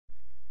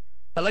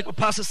I like what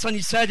Pastor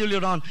Sonny said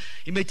earlier on.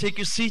 You may take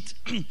your seat.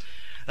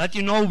 That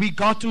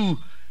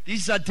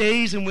these are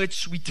days in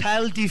which we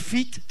tell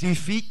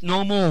defeat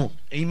no more.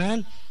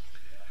 Amen.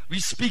 We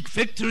speak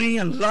victory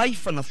and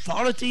life and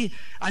authority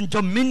and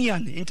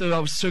dominion into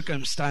our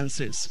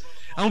circumstances.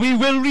 And we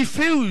will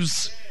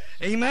refuse.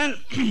 Amen.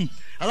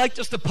 I like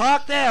just to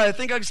park there. I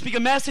think I can speak a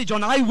message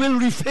on I will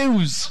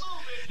refuse.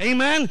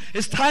 Amen.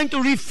 It's time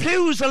to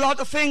refuse a lot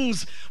of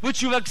things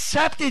which you've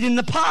accepted in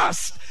the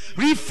past.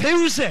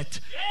 Refuse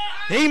it.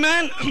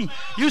 Amen.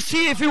 You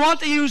see, if you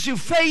want to use your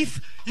faith,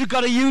 you've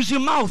got to use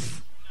your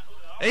mouth.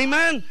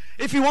 Amen.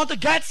 If you want to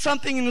get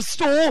something in the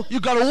store,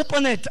 you've got to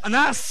open it and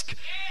ask.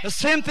 The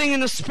same thing in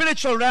the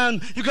spiritual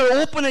realm. You've got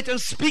to open it and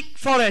speak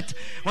for it.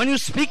 When you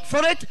speak for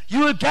it,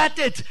 you will get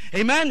it.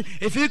 Amen.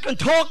 If you can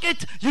talk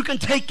it, you can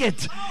take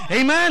it.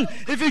 Amen.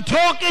 If you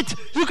talk it,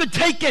 you can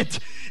take it.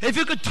 If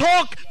you could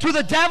talk to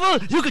the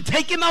devil, you could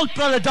take him out,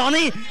 Brother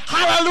Donny.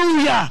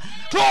 Hallelujah.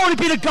 Glory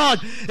be to God.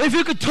 If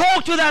you could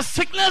talk to that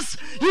sickness,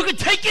 you could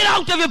take it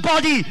out of your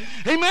body.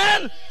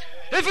 Amen.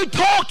 If you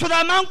talk to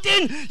that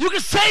mountain, you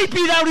can say,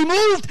 be thou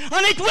removed,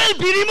 and it will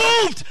be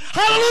removed.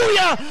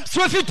 Hallelujah.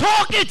 So if you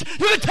talk it,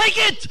 you can take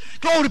it.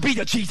 Glory be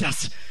to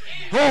Jesus.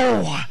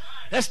 Oh,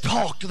 let's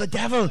talk to the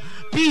devil.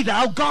 Be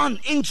thou gone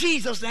in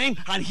Jesus' name,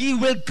 and he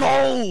will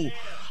go.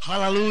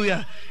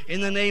 Hallelujah. In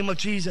the name of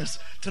Jesus.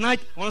 Tonight,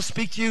 I want to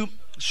speak to you,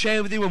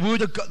 share with you a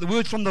word of God, the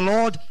word from the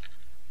Lord.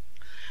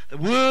 The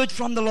word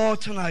from the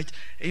Lord tonight.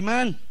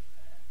 Amen.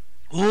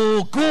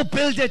 Oh, go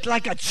build it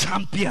like a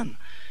champion.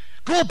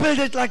 Go build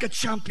it like a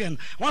champion.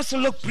 I want us to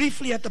look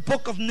briefly at the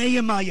book of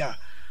Nehemiah.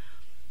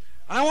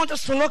 And I want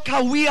us to look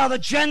how we are the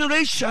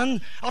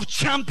generation of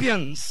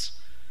champions.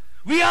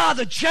 We are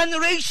the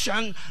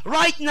generation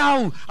right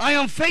now. I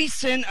am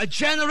facing a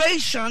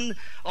generation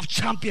of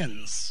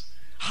champions.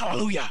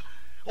 Hallelujah.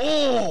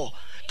 Oh,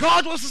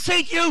 God wants to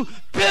say to you,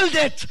 build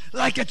it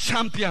like a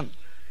champion.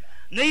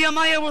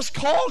 Nehemiah was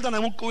called, and I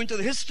won't go into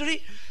the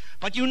history,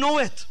 but you know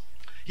it.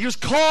 He was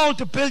called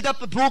to build up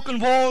the broken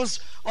walls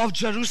of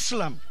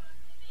Jerusalem.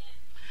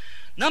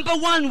 Number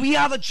one, we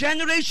are the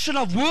generation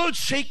of world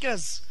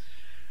shakers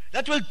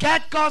that will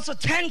get God's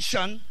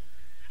attention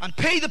and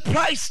pay the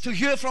price to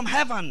hear from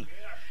heaven.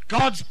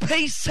 God's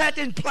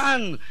pace-setting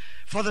plan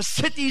for the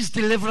city's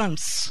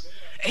deliverance.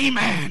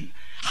 Amen.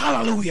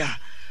 Hallelujah.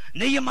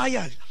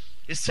 Nehemiah,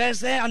 it says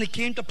there, and it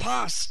came to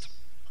pass.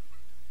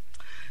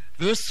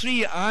 Verse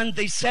 3, and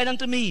they said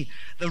unto me,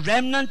 the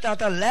remnant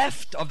that are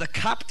left of the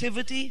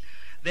captivity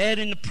there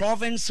in the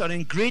province are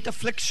in great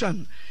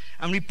affliction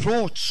and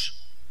reproach.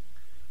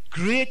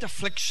 Great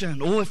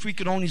affliction. Oh, if we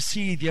could only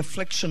see the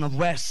affliction of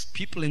West,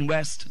 people in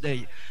West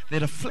today.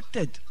 They're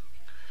afflicted.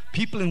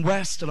 People in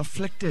West are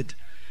afflicted.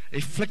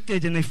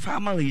 Afflicted in their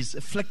families,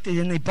 afflicted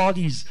in their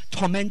bodies,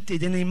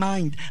 tormented in their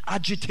mind,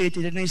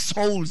 agitated in their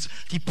souls,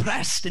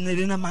 depressed in their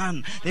inner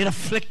man. They're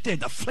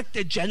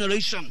afflicted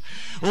generation.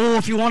 Oh,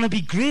 if you want to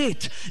be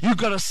great, you've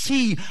got to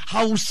see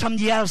how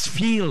somebody else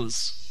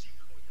feels.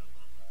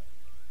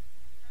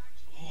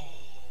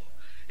 Oh,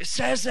 it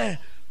says there,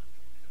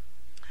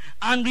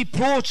 and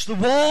reproach, the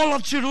wall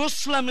of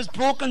Jerusalem is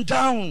broken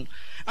down,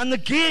 and the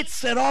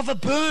gates thereof are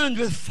burned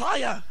with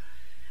fire.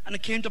 And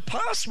it came to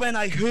pass when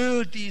I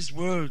heard these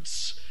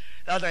words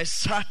that I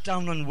sat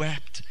down and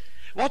wept.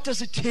 What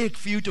does it take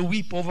for you to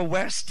weep over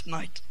West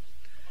tonight?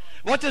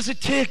 What does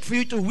it take for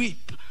you to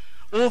weep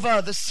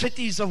over the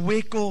cities of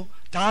Waco,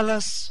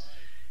 Dallas,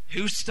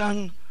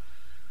 Houston,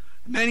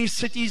 many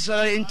cities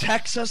are in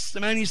Texas,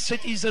 many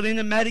cities are in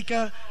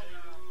America,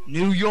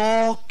 New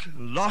York,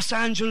 Los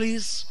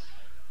Angeles,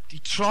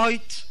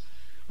 Detroit?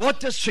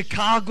 What does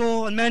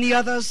Chicago and many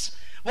others?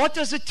 What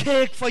does it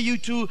take for you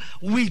to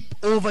weep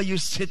over your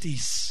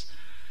cities?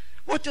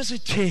 What does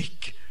it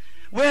take?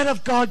 Where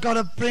have God got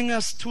to bring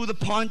us to the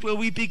point where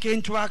we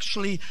begin to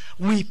actually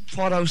weep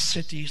for our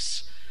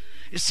cities?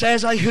 It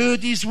says, I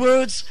heard these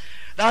words,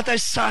 that I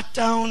sat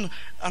down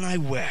and I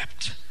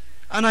wept.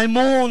 And I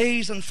mourned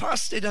and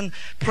fasted and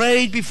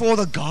prayed before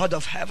the God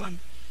of heaven.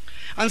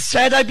 And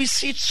said, I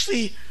beseech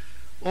thee.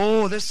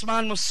 Oh, this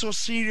man was so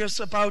serious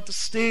about the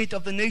state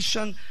of the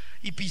nation.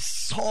 He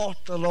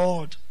besought the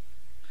Lord.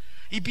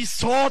 He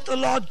besought the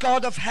Lord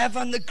God of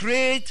heaven, the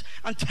great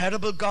and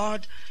terrible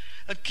God,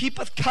 that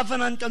keepeth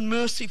covenant and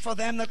mercy for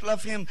them that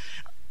love him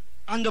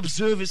and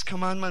observe his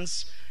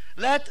commandments.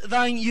 Let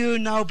thine ear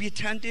now be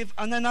attentive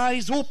and thine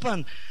eyes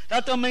open,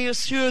 that thou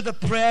mayest hear the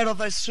prayer of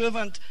thy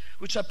servant,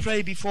 which I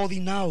pray before thee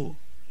now,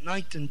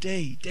 night and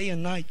day, day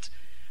and night,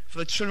 for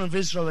the children of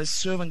Israel thy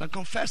servant, and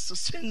confess the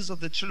sins of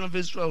the children of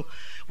Israel,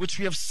 which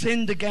we have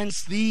sinned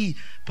against thee.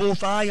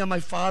 Both I and my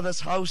father's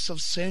house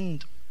have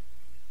sinned.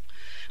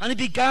 And he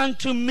began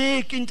to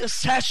make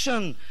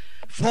intercession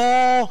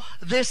for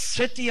this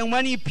city. And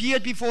when he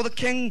appeared before the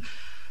king,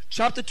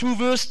 chapter 2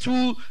 verse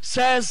 2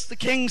 says, the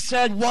king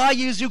said, why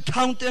is your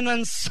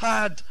countenance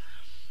sad?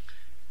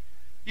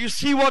 You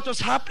see, what was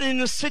happening in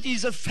the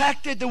cities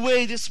affected the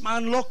way this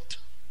man looked.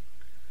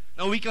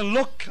 Now we can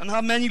look and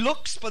have many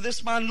looks, but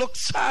this man looked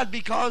sad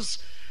because,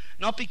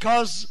 not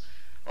because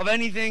of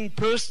anything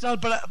personal,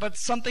 but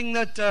something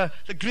that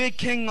the great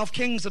King of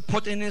Kings had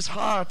put in his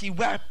heart. He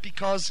wept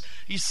because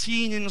he's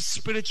seen in the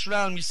spiritual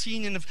realm, he's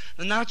seen in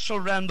the natural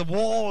realm, the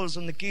walls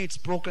and the gates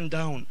broken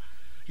down.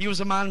 He was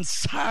a man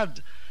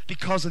sad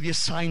because of the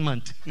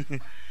assignment.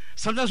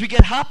 Sometimes we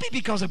get happy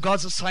because of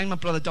God's assignment,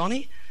 Brother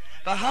Donny.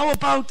 But how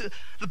about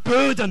the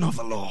burden of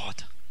the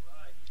Lord?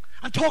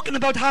 I'm talking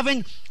about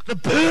having the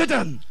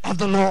burden of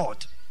the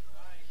Lord.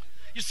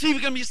 You see, we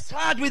can be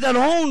sad with our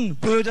own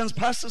burdens,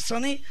 Pastor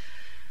Sonny.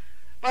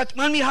 But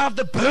when we have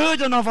the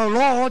burden of our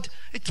Lord,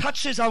 it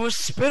touches our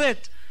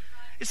spirit.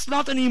 It's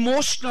not an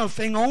emotional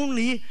thing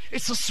only,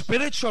 it's a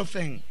spiritual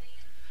thing.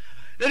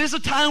 There is a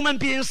time when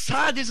being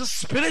sad is a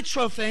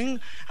spiritual thing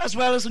as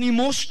well as an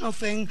emotional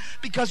thing,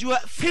 because you are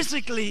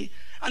physically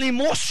and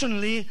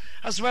emotionally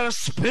as well as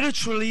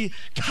spiritually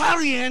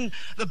carrying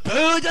the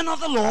burden of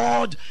the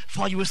Lord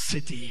for your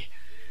city.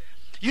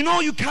 You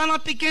know, you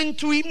cannot begin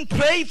to even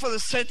pray for the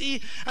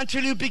city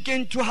until you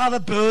begin to have a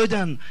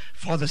burden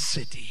for the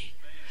city.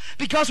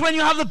 Because when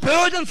you have the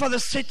burden for the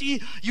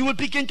city, you will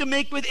begin to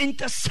make with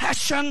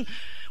intercession,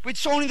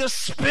 which only the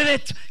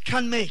Spirit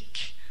can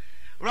make.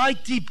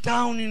 Right deep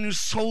down in your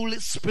soul,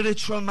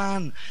 spiritual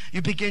man,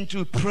 you begin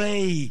to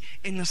pray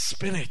in the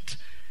Spirit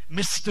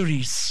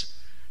mysteries,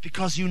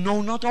 because you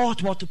know not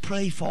aught what to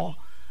pray for,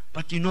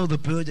 but you know the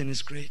burden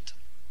is great.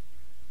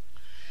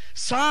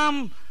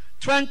 Psalm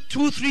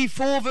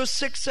 234 verse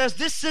 6 says,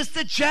 "This is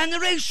the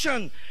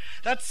generation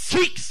that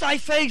seeks thy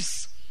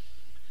face."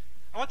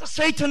 I want to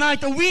say tonight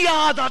that we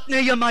are that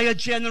Nehemiah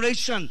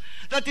generation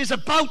that is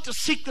about to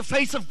seek the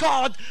face of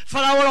God for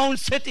our own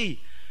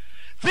city.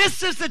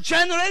 This is the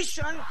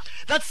generation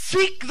that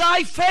seek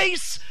thy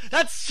face,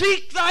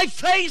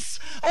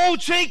 O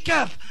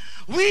Jacob.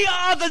 We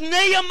are the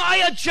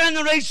Nehemiah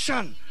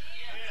generation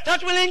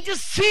that will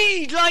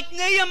intercede like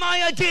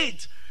Nehemiah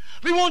did.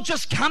 We won't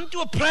just come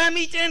to a prayer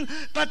meeting,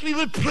 but we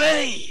will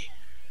pray.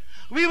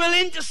 We will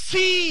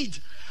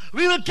intercede.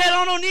 We will get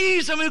on our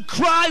knees and we'll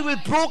cry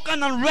with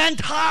broken and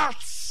rent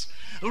hearts,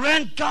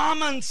 rent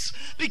garments,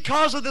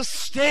 because of the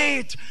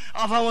state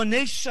of our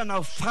nation,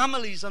 our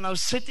families and our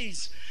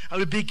cities. And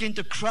we begin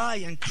to cry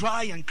and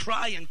cry and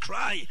cry and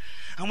cry.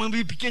 And when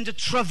we begin to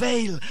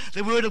travail,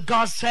 the word of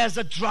God says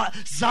that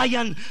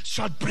Zion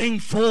shall bring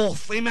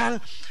forth.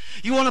 Amen.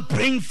 You want to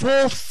bring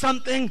forth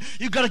something,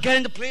 you've got to get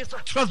in the place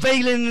of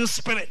travailing in the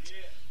Spirit.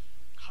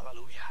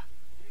 Hallelujah.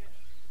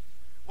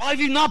 Why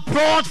have you not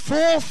brought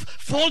forth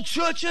full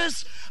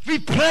churches? We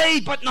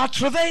prayed but not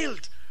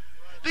travailed.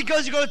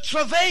 Because you've got to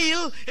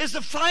travail is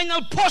the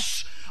final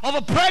push of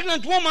a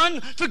pregnant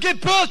woman to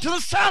give birth to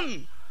the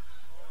son.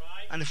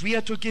 And if we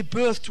are to give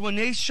birth to a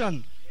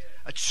nation,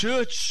 a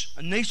church,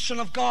 a nation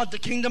of God, the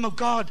kingdom of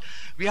God,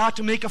 we are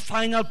to make a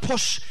final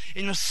push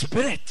in a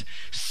spirit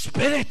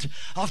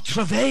of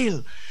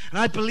travail. And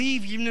I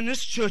believe even in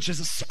this church there's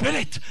a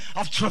spirit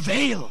of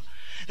travail.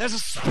 There's a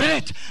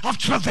spirit of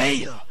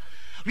travail.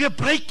 We are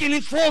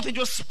breaking forth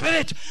into a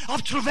spirit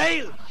of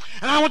travail.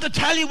 And I want to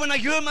tell you, when I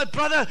hear my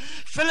brother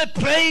Philip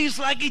praise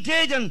like he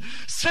did, and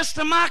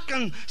Sister Mac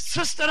and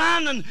Sister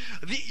Ann and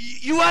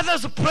you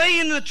others are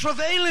praying in a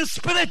travailing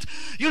spirit,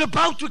 you're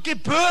about to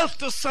give birth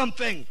to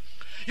something.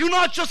 You're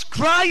not just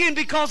crying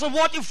because of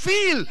what you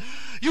feel.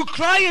 You're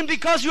crying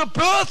because you're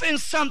birthing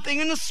something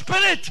in the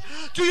spirit.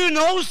 Do you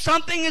know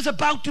something is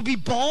about to be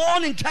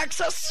born in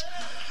Texas?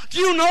 Do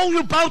you know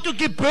you're about to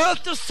give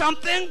birth to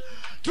something?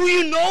 Do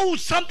you know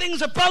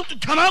something's about to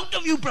come out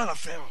of you, Brother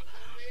Phil?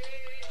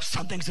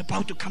 Something's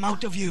about to come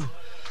out of you.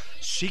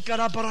 Something's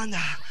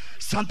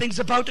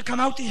about to come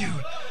out of you.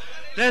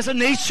 There's a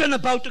nation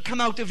about to come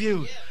out of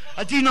you.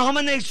 A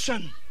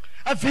denomination.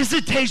 A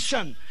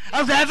visitation.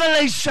 A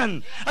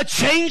revelation. A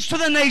change to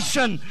the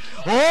nation.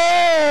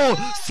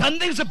 Oh,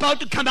 something's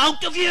about to come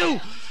out of you.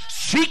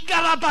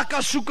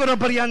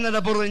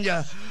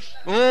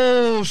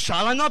 Oh,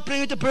 shall I not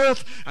bring it to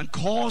birth and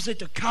cause it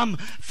to come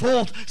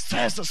forth,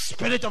 says the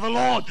Spirit of the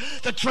Lord.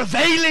 The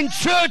travailing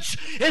church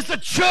is the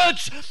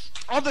church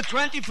of the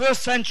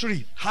 21st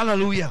century.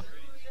 Hallelujah.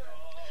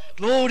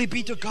 Glory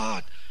be to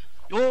God.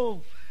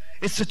 Oh,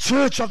 it's the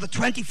church of the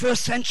 21st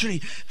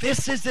century.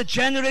 This is the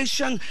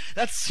generation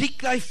that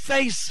seek thy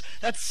face,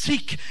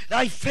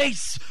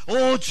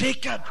 Oh,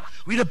 Jacob,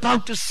 we're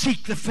about to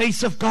seek the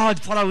face of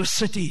God for our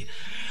city.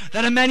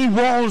 There are many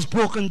walls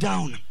broken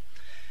down.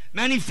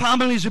 Many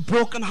families with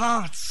broken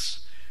hearts.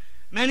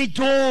 Many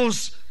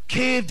doors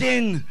caved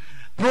in,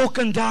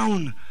 broken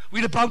down.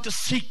 We're about to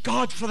seek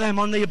God for them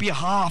on their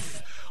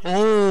behalf.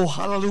 Oh,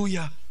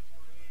 hallelujah.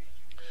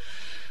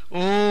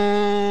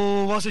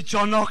 Oh, was it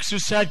John Knox who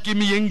said, "Give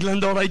me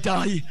England or I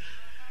die"?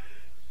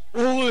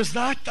 Oh, is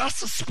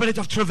that's the spirit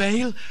of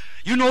travail.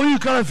 You know,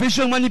 you've got a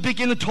vision when you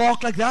begin to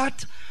talk like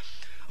that.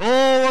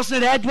 Oh,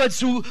 wasn't it Edwards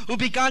who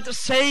began to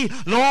say,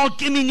 Lord,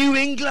 give me New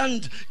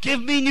England,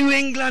 give me New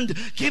England,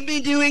 give me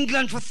New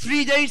England. For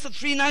 3 days and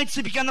 3 nights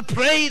he began to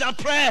pray that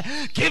prayer,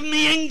 give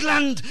me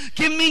England,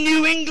 give me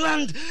New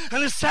England.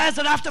 And it says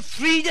that after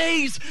 3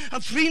 days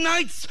and 3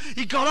 nights,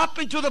 he got up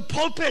into the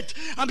pulpit,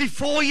 and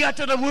before he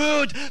uttered a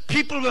word,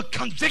 people were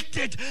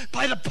convicted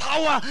by the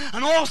power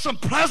and awesome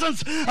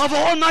presence of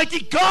Almighty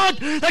God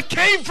that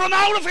came from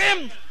out of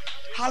him.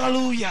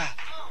 Hallelujah.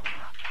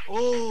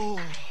 Oh,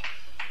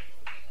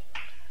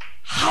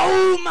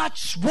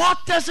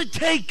 what does it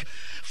take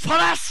for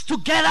us to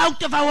get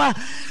out of our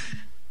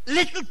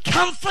little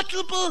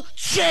comfortable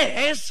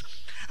chairs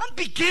and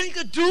begin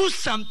to do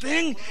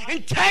something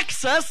in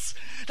Texas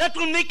that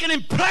will make an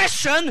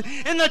impression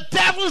in the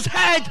devil's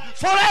head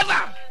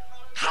forever?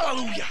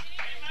 Hallelujah.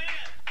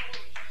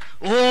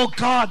 Oh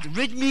God,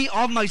 rid me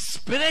of my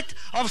spirit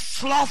of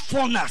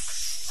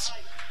slothfulness.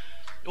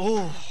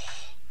 Oh,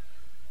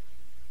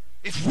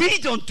 if we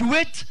don't do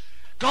it,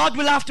 God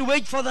will have to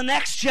wait for the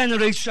next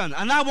generation,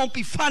 and that won't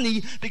be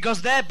funny,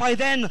 because by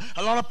then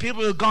a lot of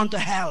people have gone to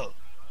hell.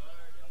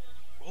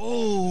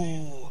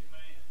 Oh,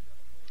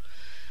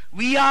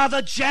 we are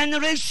the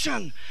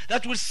generation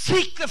that will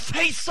seek the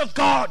face of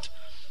God,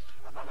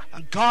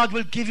 and God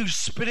will give you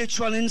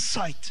spiritual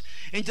insight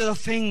into the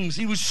things.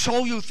 He will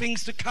show you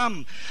things to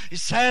come. It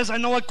says, I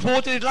know I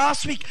quoted it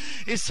last week,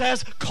 it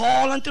says,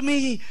 call unto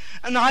me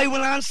and I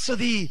will answer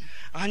thee.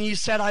 And he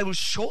said, I will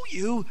show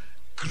you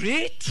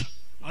great,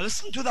 now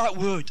listen to that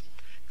word,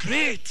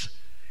 great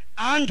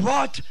and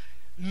what?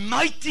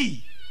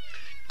 Mighty.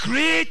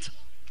 Great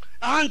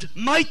and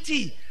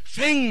mighty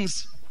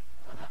things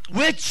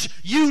which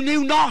you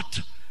knew not.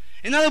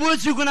 In other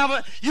words, you're going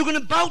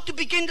about to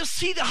begin to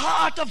see the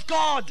heart of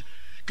God.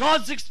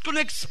 God's going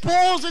to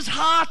expose his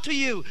heart to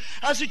you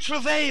as you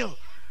travail.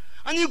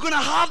 And you're going to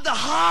have the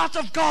heart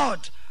of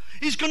God.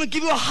 He's going to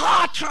give you a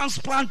heart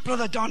transplant,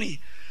 Brother Donny.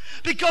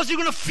 Because you're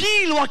going to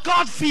feel what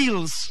God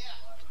feels.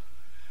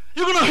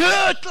 You're going to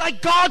hurt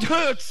like God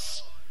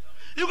hurts.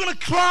 You're going to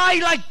cry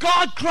like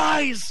God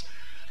cries.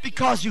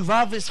 Because you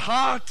have his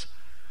heart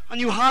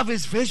and you have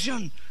his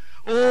vision.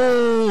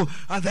 Oh,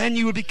 and then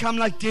you will become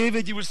like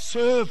David. You will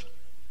serve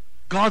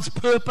God's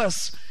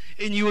purpose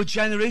in your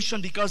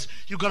generation, because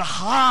you've got a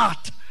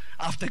heart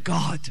after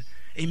God.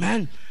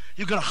 Amen.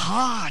 You've got a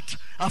heart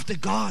after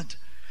God.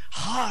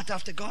 Heart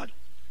after God.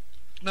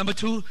 Number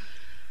 2,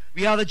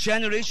 we are the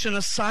generation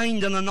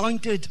assigned and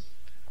anointed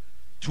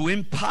to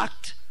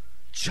impact,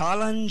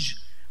 challenge,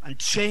 and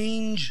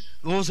change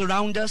those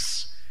around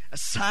us,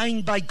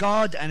 assigned by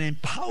God and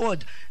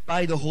empowered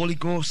by the Holy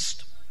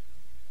Ghost.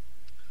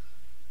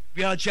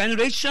 We are a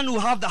generation who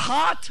have the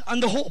heart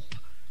and the hope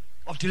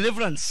of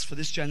deliverance for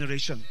this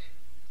generation.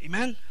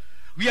 Amen.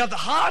 We have the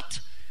heart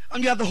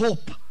and we have the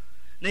hope.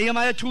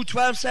 Nehemiah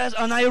 2:12 says,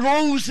 and I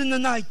arose in the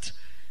night.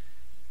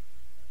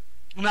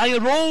 And I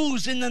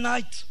arose in the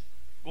night.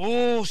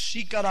 Oh,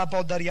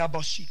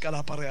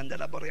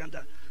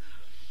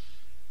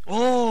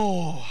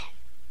 oh,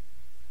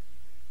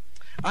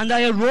 and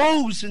I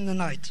arose in the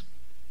night.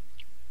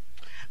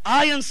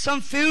 I and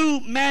some few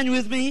men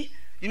with me.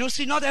 You know,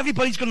 see, not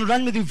everybody's going to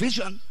run with your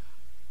vision.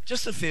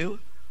 Just a few.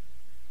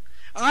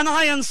 And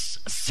I and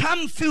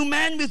some few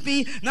men with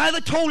me, neither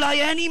told I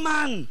any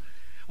man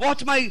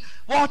what my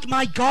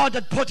God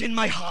had put in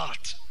my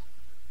heart.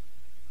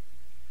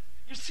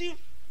 You see,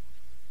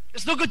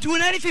 it's no good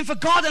doing anything for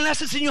God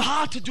unless it's in your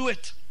heart to do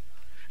it.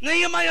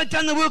 Nehemiah had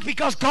done the work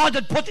because God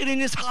had put it in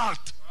his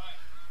heart.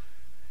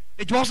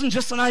 It wasn't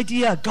just an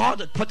idea.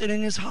 God had put it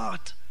in his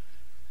heart.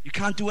 You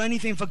can't do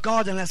anything for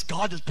God unless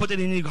God has put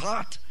it in your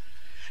heart.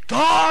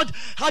 God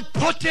had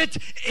put it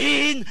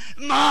in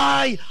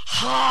my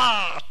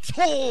heart.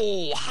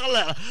 Oh,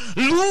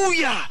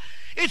 hallelujah.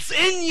 It's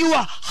in your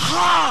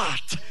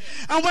heart.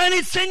 And when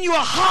it's in your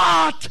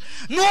heart,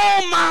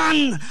 no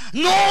man,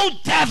 no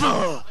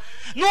devil,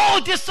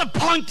 no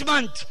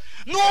disappointment,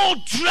 no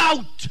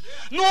drought,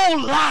 no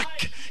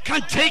lack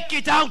can take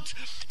it out,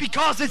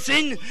 because it's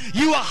in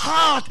your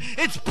heart.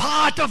 It's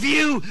part of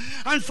you.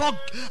 And for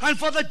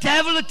the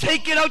devil to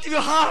take it out of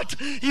your heart,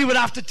 he would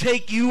have to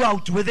take you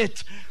out with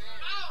it.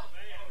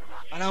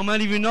 And how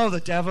many of you know the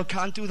devil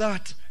can't do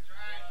that?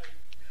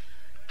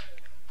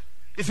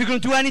 If you're going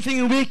to do anything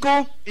in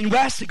Waco, in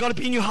West, it's got to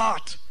be in your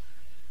heart.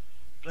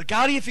 But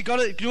Gary, if you're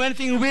going to do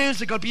anything in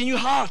Wales, it's got to be in your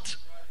heart.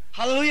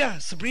 Hallelujah.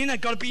 Sabrina,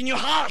 it's got to be in your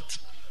heart.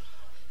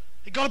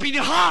 It's got to be in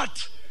your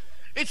heart.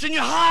 It's in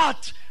your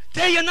heart.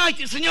 Day and night,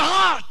 it's in your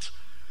heart.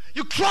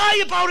 You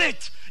cry about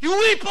it. You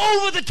weep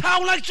over the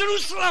town like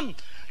Jerusalem.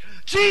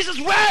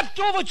 Jesus wept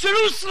over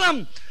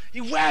Jerusalem.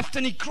 He wept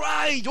and he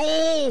cried.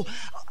 Oh,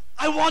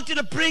 I wanted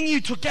to bring you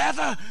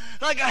together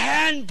like a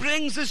hen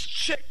brings his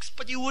chicks,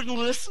 but you wouldn't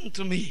listen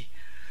to me.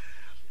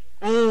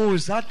 Oh,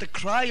 is that the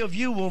cry of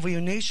you over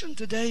your nation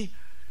today?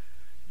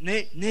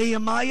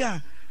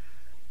 Nehemiah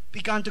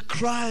began to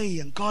cry,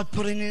 and God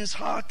put it in his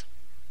heart.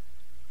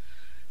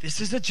 This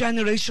is the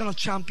generation of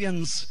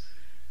champions.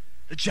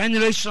 The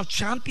generation of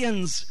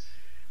champions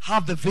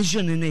have the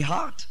vision in their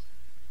heart.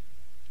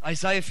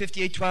 Isaiah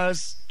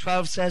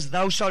 58:12 says,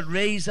 thou shalt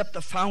raise up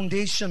the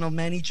foundation of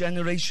many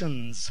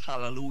generations.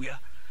 Hallelujah.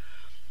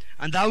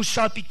 And thou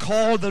shalt be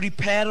called the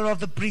repairer of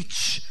the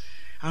breach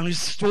and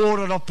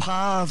restorer of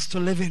paths to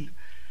live in.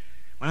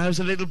 When I was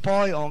a little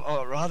boy,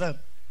 or rather,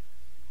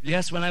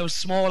 yes, when I was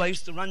small, I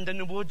used to run down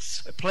the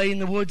woods, play in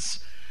the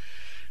woods.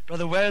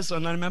 Brother Wes,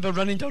 and I remember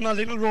running down a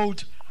little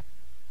road,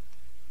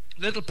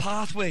 little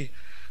pathway.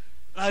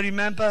 I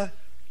remember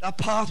that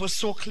path was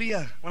so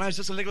clear when I was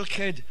just a little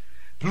kid.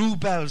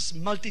 Bluebells,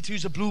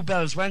 multitudes of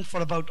bluebells went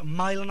for about 1.5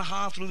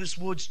 miles through this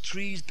woods,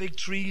 trees, big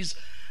trees,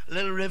 a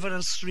little river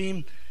and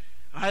stream.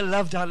 I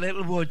loved that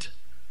little wood.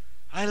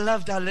 I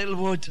loved that little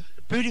wood.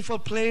 Beautiful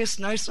place,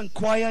 nice and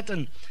quiet,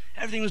 and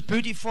everything was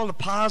beautiful. The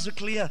paths were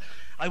clear.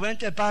 I went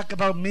there back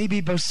about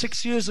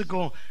 6 years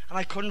ago, and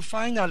I couldn't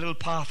find that little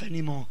path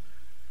anymore.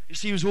 You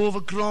see, it was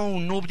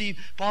overgrown. Nobody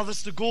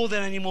bothers to go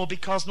there anymore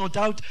because no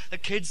doubt the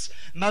kids'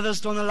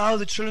 mothers don't allow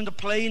the children to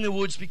play in the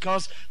woods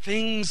because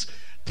things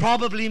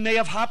probably may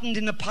have happened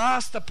in the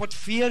past that put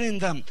fear in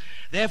them.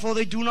 Therefore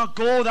they do not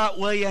go that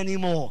way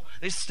anymore.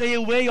 They stay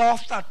away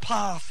off that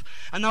path,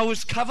 and now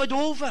it's covered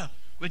over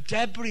with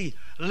debris,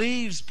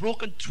 leaves,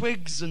 broken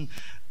twigs and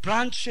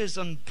branches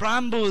and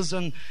brambles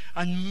and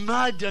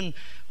mud, and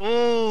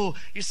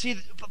you see,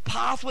 the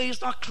pathway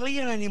is not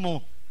clear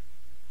anymore.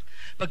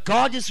 But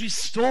God is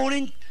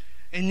restoring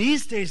in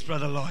these days,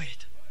 Brother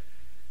Lloyd.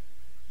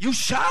 You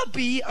shall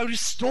be a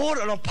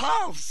restorer of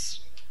paths.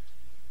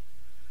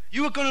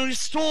 You are going to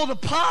restore the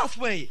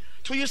pathway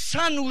to your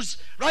son who's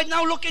right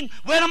now looking,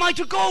 where am I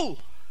to go?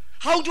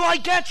 How do I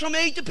get from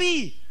A to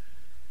B?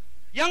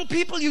 Young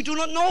people, you do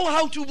not know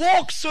how to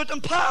walk certain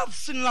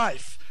paths in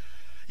life.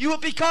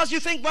 Because you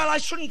think, well, I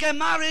shouldn't get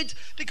married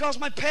because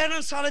my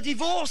parents had a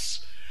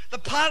divorce. The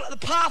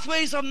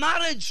pathways of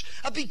marriage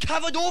have been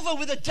covered over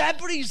with the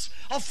debris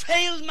of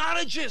failed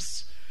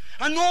marriages.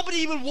 And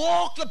nobody will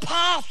walk the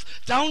path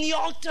down the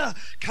altar,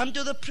 come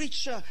to the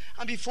preacher,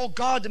 and before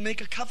God to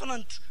make a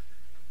covenant.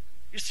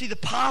 You see, the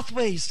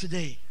pathways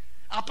today,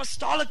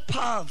 apostolic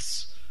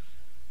paths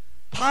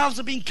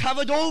are being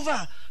covered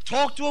over.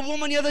 Talked to a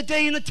woman the other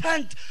day in a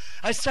tent.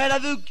 I said,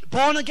 have you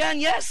born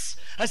again? Yes.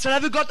 I said,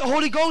 have you got the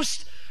Holy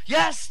Ghost?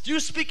 Yes. Do you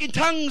speak in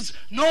tongues?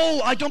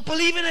 No, I don't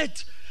believe in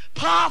it.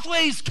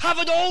 Pathways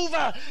covered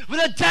over with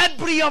a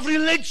debris of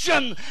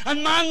religion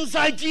and man's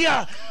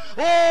idea.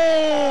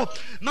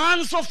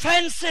 Man's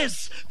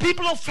offenses.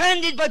 People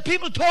offended by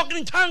people talking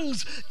in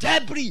tongues.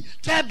 Debris.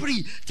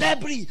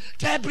 And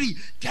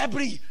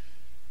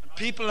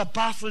people are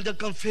baffled and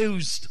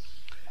confused.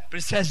 But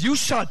it says, you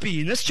shall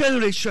be, in this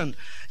generation,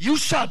 you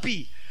shall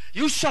be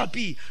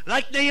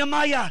like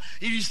Nehemiah.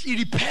 He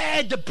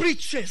repaired the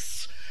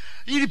breaches.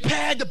 He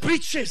repaired the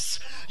breaches.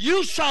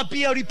 You shall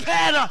be a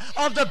repairer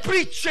of the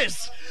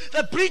breaches.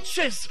 The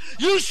breaches.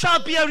 You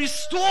shall be a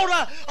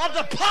restorer of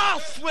the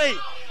pathway.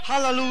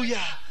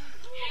 Hallelujah.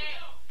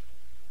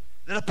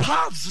 There are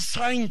paths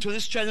assigned to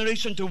this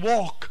generation to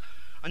walk,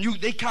 and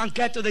they can't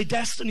get to their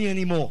destiny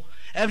anymore.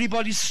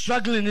 Everybody's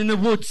struggling in the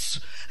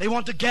woods. They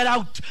want to get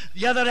out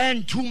the other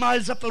end, 2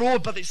 miles up the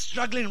road, but they're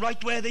struggling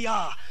right where they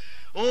are.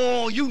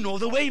 Oh, you know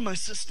the way, my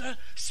sister.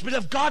 Spirit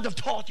of God have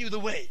taught you the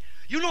way.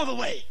 You know the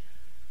way.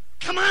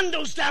 Command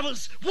those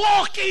devils,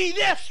 walk ye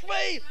this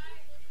way.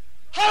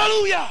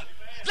 Hallelujah.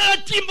 There are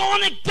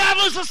demonic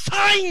devils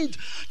assigned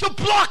to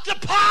block the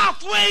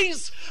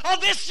pathways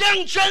of this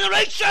young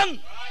generation.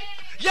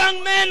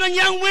 Young men and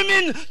young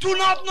women do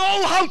not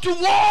know how to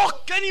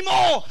walk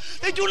anymore.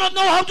 They do not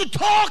know how to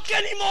talk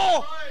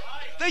anymore.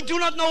 They do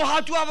not know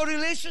how to have a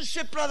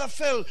relationship, Brother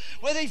Phil,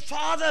 with their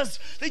fathers.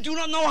 They do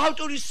not know how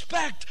to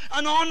respect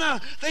and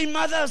honor their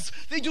mothers.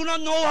 They do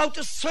not know how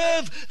to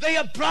serve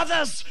their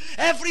brothers.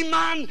 Every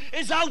man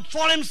is out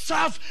for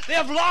himself. They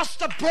have lost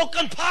the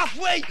broken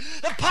pathway,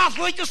 the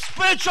pathway to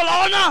spiritual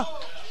honor.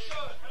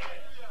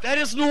 There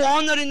is no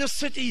honor in the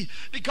city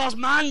because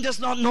man does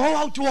not know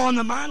how to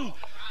honor man.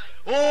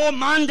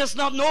 Man does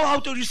not know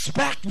how to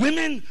respect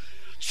women.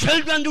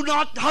 Children do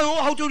not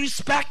know how to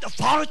respect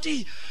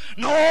authority.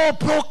 No,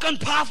 broken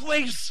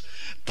pathways,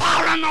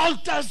 barren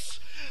altars,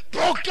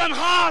 broken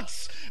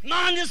hearts.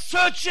 Man is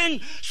searching.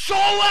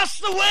 Show us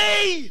the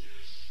way.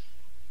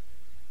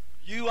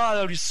 You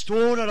are a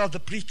restorer of the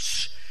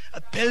breach,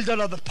 a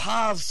builder of the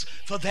paths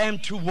for them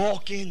to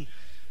walk in.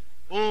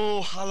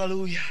 Oh,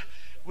 hallelujah.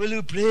 Will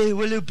you pray?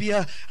 Will you be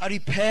a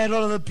repairer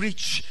of the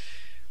breach?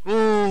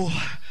 Oh,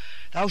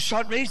 thou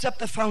shalt raise up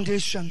the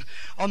foundation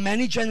of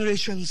many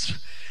generations,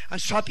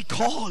 and shalt be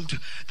called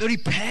the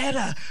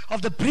repairer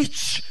of the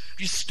breach,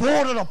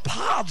 restorer of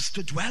paths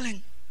to dwell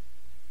in.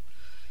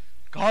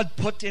 God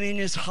put it in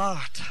his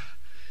heart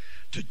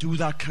to do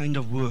that kind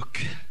of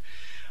work.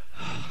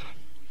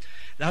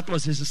 That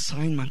was his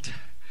assignment.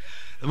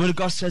 The word of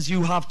God says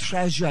you have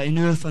treasure in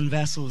earthen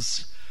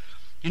vessels.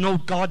 You know,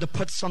 God to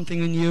put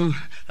something in you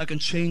that can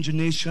change a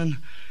nation.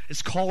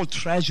 It's called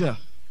treasure.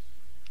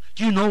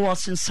 Do you know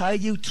what's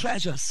inside you?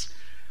 Treasures.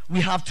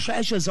 We have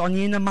treasures on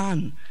the inner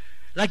man.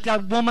 Like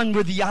that woman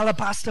with the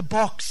alabaster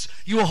box.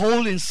 You are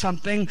holding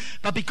something,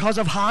 but because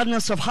of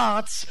hardness of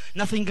hearts,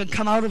 nothing can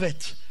come out of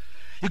it.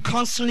 You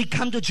constantly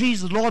come to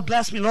Jesus. Lord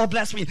bless me, Lord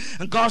bless me.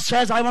 And God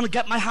says, I want to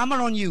get my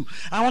hammer on you.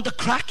 I want to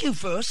crack you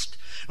first.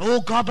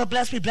 Oh God, but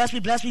bless me, bless me,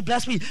 bless me,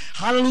 bless me.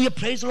 Hallelujah,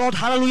 praise the Lord,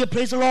 hallelujah,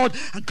 praise the Lord.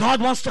 And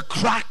God wants to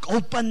crack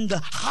open the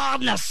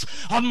hardness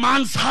of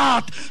man's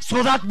heart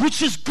so that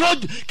which is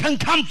good can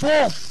come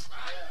forth.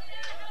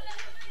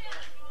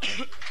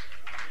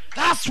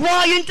 That's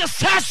why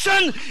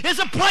intercession is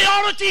a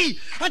priority,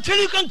 until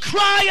you can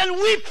cry and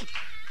weep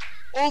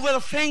over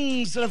the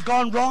things that have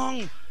gone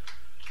wrong.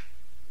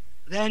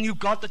 Then you've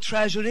got the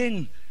treasure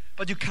in,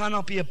 but you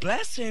cannot be a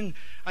blessing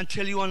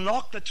until you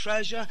unlock the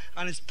treasure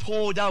and it's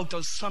poured out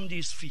on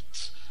somebody's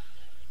feet.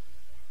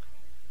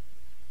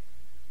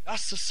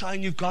 That's the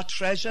sign you've got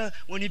treasure,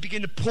 when you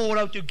begin to pour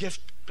out your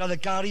gift, Brother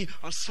Gary,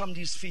 on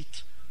somebody's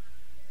feet.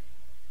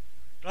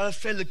 Brother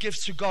Phil, the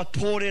gifts you got,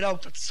 pour it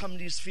out at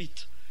somebody's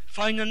feet.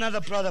 Find another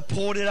brother,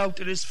 pour it out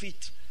at his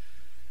feet.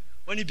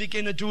 When you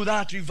begin to do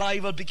that,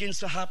 revival begins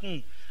to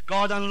happen.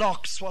 God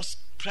unlocks what's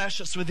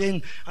precious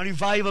within, and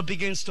revival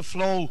begins to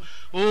flow.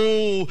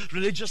 Oh,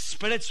 religious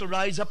spirits will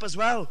rise up as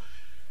well.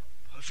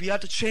 If we had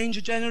to change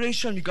a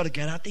generation, we've got to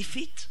get at their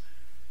feet.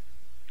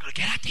 Got to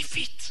get at their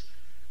feet.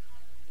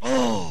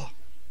 Oh,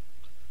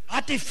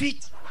 at their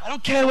feet. I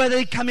don't care whether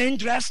they come in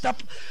dressed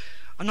up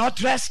or not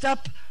dressed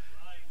up,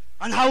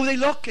 and how they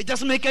look. It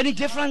doesn't make any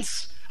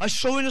difference. I'll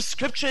show in the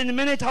scripture in a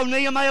minute how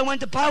Nehemiah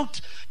went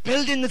about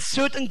building the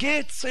certain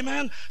gates.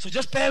 Amen. So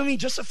just bear with me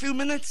just a few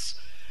minutes,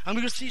 and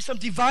we're going to see some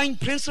divine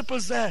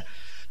principles there.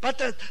 But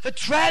the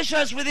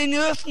treasures within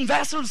earthen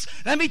vessels.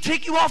 Let me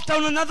take you off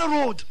down another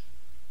road.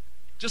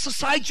 Just a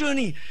side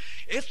journey.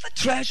 If the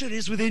treasure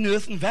is within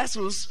earthen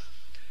vessels,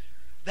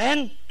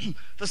 then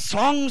the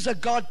songs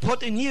that God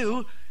put in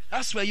you,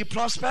 that's where your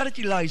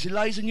prosperity lies. It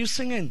lies in you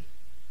singing.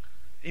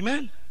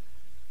 Amen.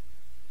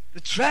 The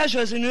treasure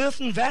is in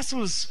earthen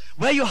vessels.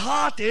 Where your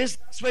heart is,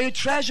 that's where your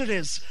treasure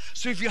is.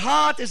 So if your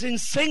heart is in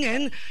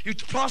singing, your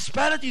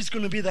prosperity is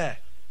going to be there.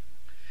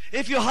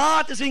 If your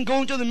heart is in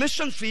going to the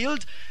mission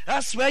field,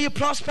 that's where your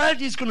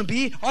prosperity is going to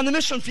be, on the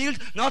mission field,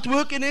 not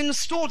working in the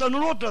store down the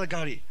road, Brother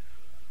Gary.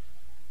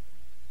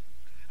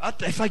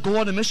 If I go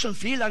on a mission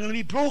field, I'm going to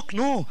be broke.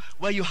 No.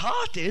 Where your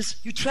heart is,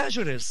 your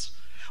treasure is.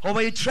 Or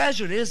where your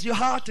treasure is, your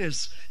heart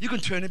is. You can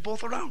turn it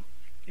both around.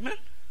 Amen.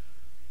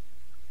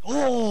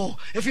 Oh,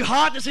 if your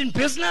heart is in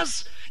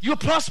business, your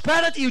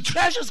prosperity, your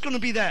treasure is going to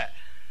be there.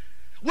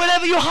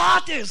 Wherever your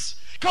heart is.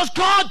 Because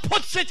God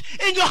puts it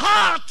in your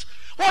heart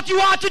what you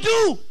are to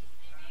do.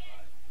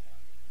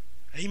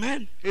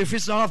 Amen. If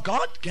it's not of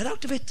God, get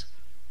out of it.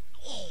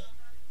 Oh.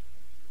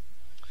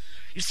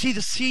 You see,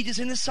 the seed is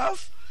in the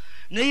south.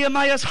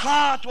 Nehemiah's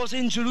heart was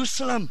in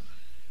Jerusalem.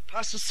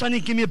 Pastor Sonny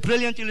gave me a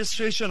brilliant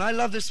illustration. I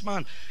love this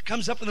man.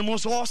 Comes up with the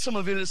most awesome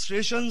of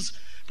illustrations.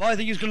 Boy, I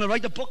think he's going to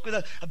write a book with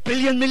a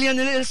billion million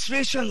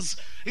illustrations.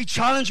 He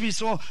challenged me.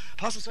 So,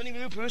 Pastor Sonny,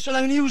 with your permission,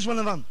 I'm going to use one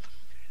of them.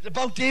 It's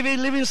about David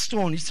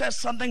Livingstone. He says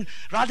something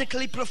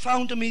radically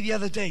profound to me the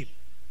other day.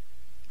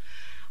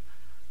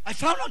 I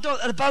found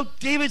out about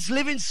David's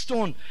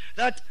Livingstone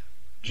that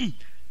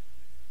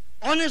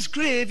on his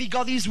grave he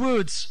got these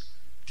words: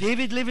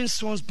 David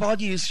Livingstone's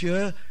body is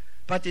here,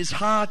 but his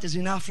heart is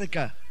in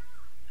Africa.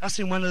 That's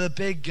in one of the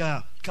big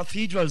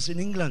cathedrals in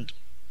England.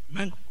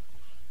 Man,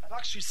 I've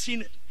actually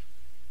seen it.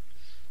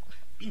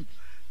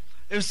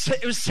 It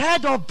was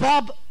said of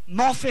Bob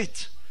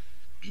Moffat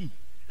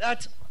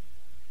that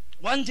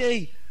one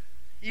day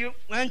he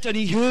went and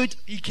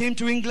he came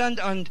to England,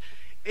 and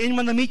in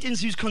one of the meetings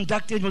he was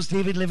conducting was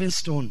David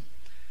Livingstone.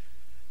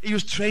 He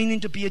was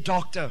training to be a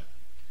doctor,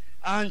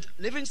 and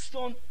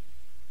Livingstone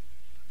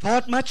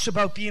thought much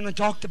about being a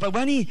doctor, but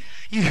when he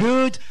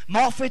heard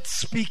Moffat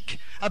speak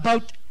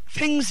about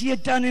things he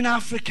had done in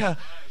Africa,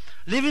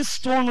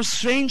 Livingstone was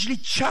strangely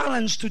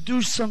challenged to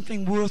do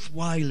something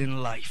worthwhile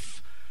in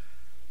life.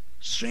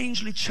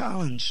 Strangely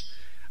challenged.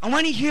 And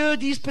when he heard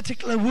these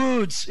particular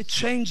words, it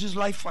changed his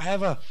life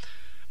forever.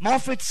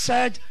 Moffat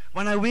said,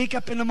 when I wake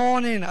up in the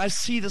morning, I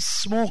see the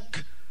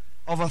smoke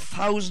of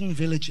 1,000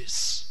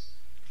 villages.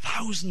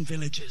 1,000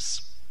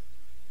 villages.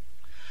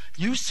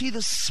 You see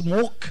the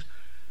smoke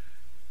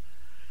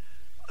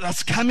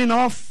that's coming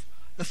off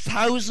the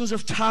thousands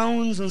of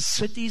towns and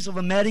cities of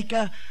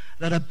America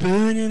that are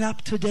burning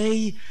up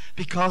today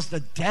because the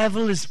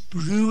devil is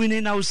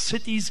ruining our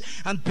cities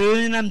and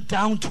burning them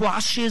down to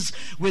ashes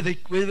with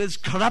its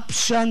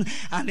corruption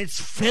and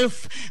its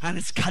filth and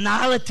its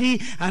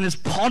carnality and its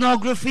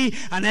pornography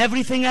and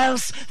everything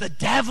else. The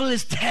devil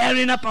is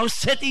tearing up our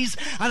cities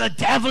and the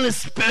devil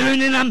is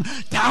burning them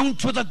down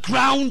to the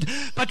ground.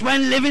 But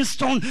when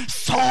Livingstone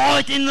saw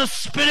it in the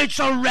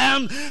spiritual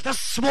realm, the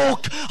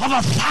smoke of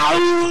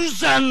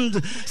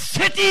 1,000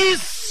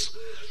 cities,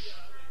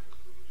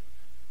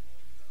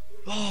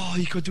 oh,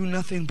 he could do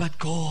nothing but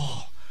go.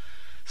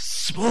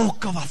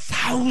 Smoke of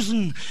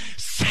 1,000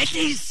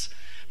 cities.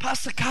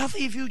 Pastor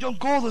Cathey, if you don't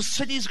go, the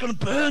city's going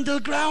to burn to the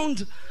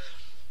ground.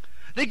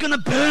 They're going to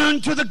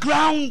burn to the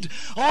ground.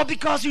 All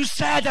because you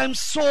said,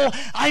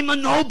 I'm a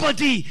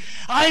nobody.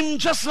 I'm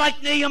just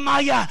like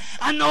Nehemiah,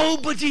 a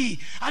nobody,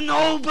 a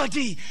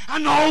nobody, a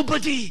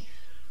nobody.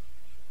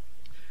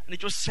 And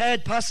it was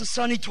said, Pastor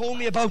Sonny told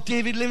me about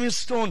David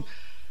Livingstone,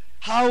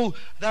 how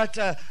that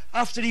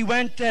after he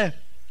went there,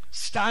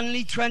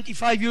 Stanley,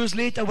 25 years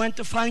later, went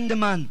to find the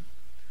man.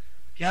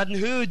 He hadn't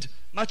heard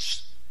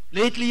much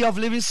lately of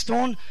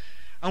Livingstone.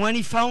 And when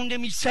he found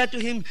him, he said to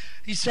him,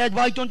 he said,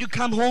 why don't you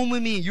come home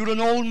with me? You're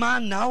an old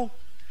man now.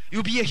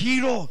 You'll be a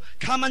hero.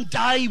 Come and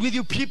die with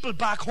your people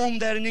back home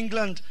there in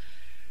England.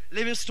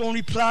 Livingstone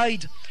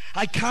replied,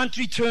 I can't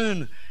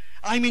return.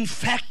 I'm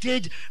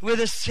infected with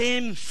the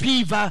same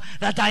fever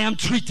that I am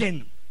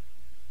treating.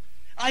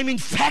 I'm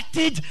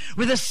infected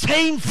with the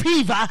same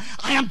fever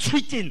I am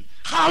treating.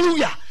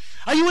 Hallelujah.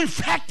 Are you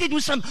infected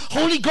with some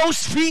Holy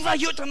Ghost fever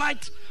here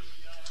tonight?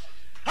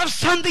 Have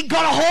something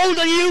got a hold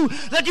on you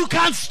that you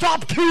can't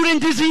stop curing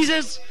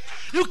diseases?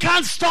 You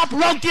can't stop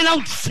rooting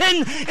out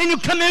sin in your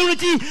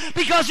community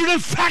because you're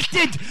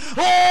infected.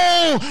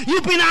 Oh,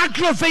 you've been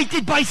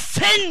aggravated by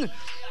sin.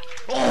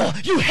 Oh,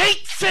 you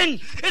hate sin.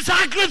 It's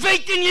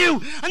aggravating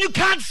you. And you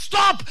can't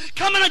stop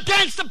coming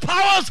against the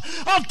powers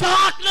of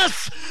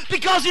darkness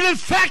because you're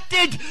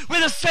infected with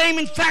the same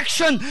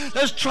infection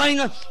that's trying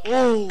to...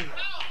 Oh,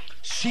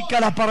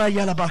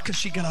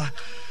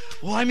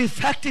 I'm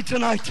infected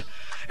tonight.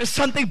 There's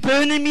something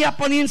burning me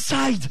up on the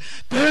inside.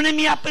 Burning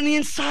me up on the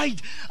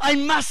inside. I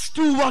must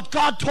do what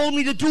God told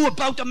me to do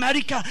about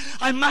America.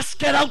 I must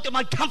get out of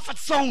my comfort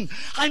zone.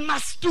 I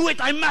must do it.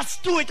 I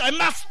must do it. I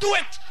must do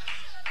it.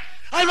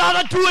 I'd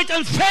rather do it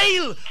and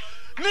fail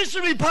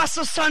miserably,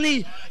 Pastor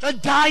Sonny, than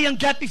die and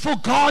get before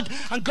God.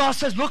 And God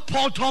says, look,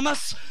 Paul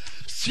Thomas,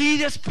 see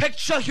this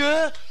picture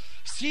here?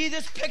 See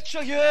this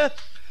picture here?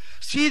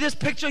 See this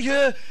picture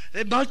here?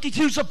 The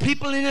multitudes of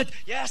people in it.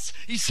 Yes,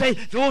 he said,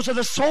 those are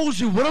the souls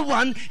you would have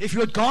won if you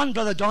had gone,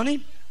 Brother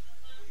Donny.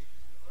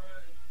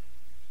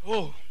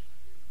 Oh.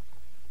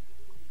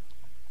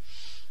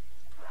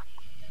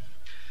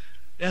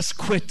 Let's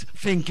quit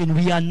thinking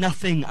we are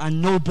nothing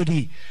and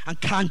nobody and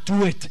can't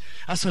do it.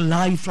 That's a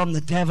lie from the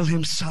devil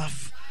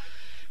himself.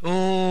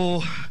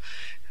 Oh.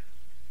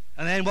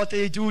 And then what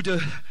did he do?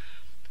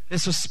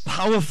 This was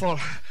powerful.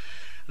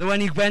 When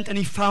he went and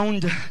he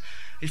found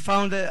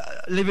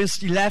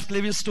Livingstone. He left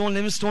Livingstone.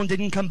 Livingstone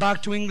didn't come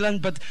back to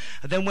England. But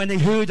then when they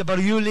heard about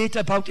a year later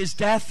about his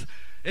death,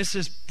 this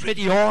is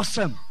pretty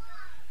awesome.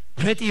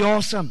 Pretty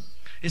awesome.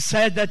 It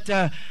said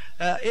that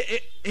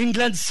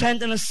England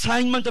sent an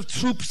assignment of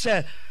troops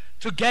to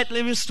get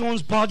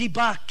Livingstone's body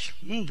back.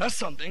 That's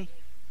something.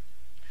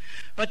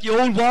 But the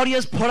old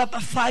warriors put up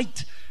a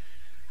fight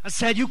and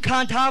said, you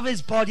can't have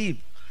his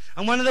body.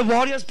 And one of the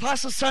warriors,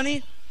 Pastor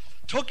Sonny,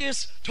 took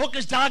his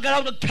dagger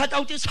out and cut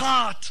out his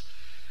heart.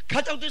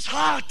 Cut out his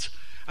heart.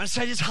 And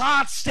said, his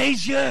heart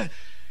stays here.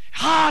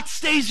 Heart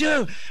stays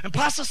here. And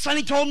Pastor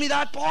Sonny told me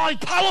that, boy,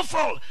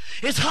 powerful.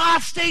 His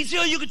heart stays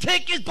here. You can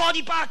take his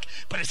body back,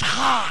 but his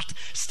heart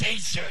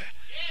stays here.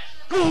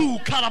 Ooh,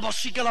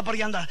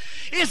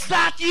 is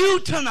that you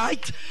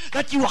tonight?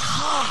 That your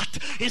heart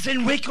is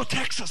in Waco,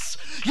 Texas.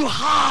 Your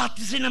heart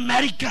is in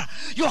America.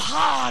 Your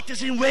heart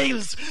is in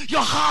Wales.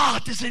 Your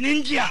heart is in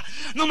India.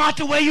 No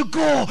matter where you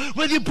go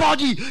with your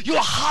body,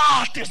 your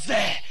heart is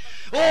there.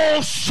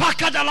 Oh,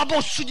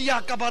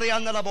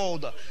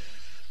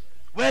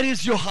 where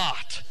is your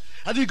heart?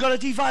 Have you got a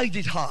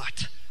divided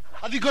heart?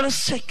 Have you got a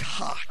sick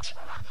heart?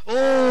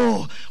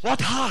 Oh,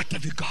 what heart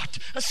have you got?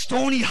 A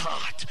stony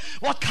heart.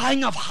 What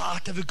kind of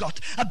heart have you got?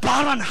 A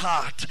barren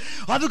heart.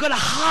 Or have you got a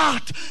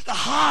heart, the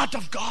heart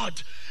of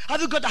God? Have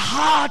you got the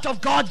heart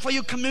of God for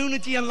your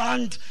community and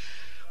land?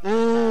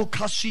 Oh,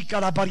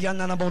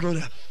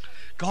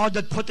 God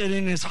had put it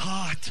in his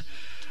heart.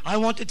 I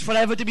want it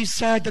forever to be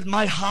said that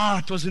my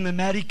heart was in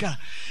America.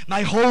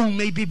 My home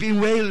may be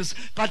in Wales,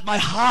 but my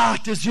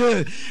heart is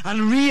here.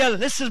 And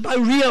this is my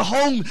real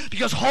home,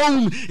 because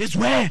home is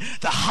where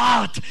the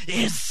heart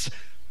is.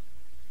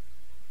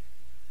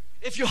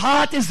 If your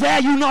heart is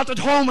there, you're not at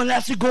home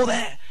unless you go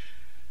there.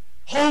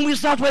 Home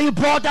is not where you're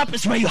brought up,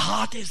 it's where your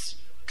heart is.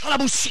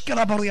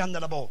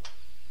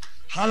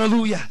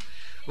 Hallelujah.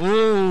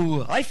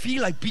 Oh, I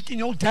feel like beating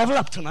the old devil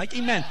up tonight,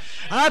 amen.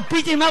 And I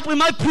beat him up with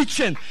my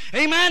preaching,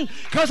 amen,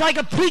 because I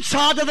can preach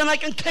harder than I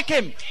can kick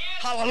him.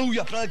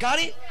 Hallelujah, Brother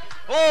Gary.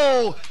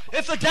 Oh,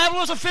 if the devil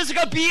was a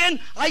physical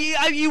being,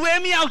 you wear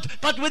me out.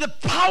 But with the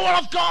power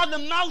of God, the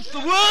mouth, the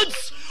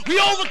words, we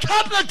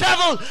overcome the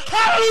devil.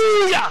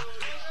 Hallelujah.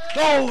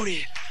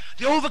 Glory.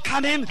 They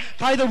overcome him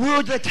by the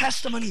word of the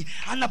testimony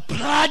and the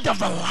blood of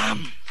the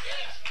Lamb.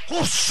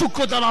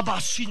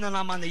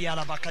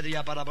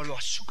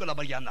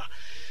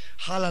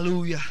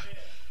 Hallelujah.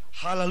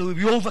 Hallelujah.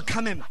 We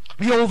overcome him.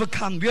 We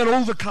overcome. We are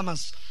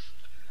overcomers.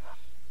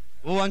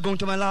 Oh, I'm going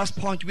to my last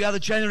point. We are the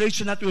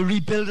generation that will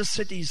rebuild the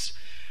cities.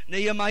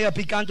 Nehemiah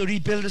began to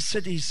rebuild the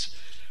cities.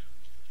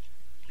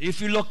 If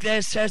you look there,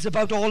 it says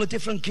about all the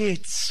different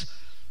gates.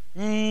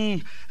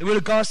 The word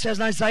of God says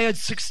in Isaiah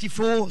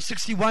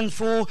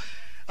 61:4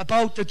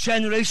 about the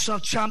generation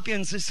of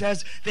champions. It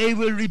says they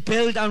will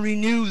rebuild and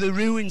renew the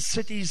ruined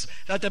cities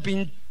that have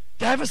been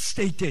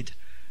devastated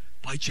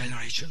by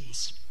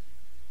generations.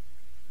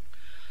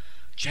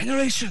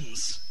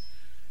 Generations.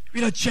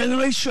 We're a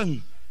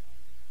generation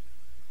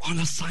on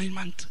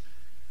assignment.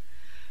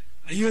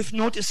 And you have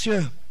noticed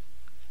here,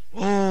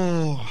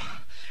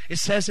 it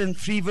says in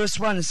 3 verse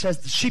 1, it says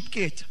the sheep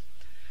gate.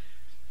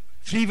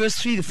 3 verse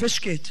 3, the fish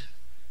gate.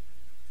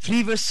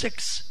 3 verse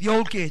 6, the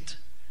old gate.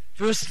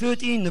 Verse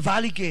 13, the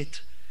valley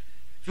gate.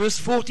 Verse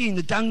 14,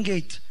 the dung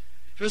gate.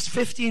 Verse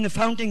 15, the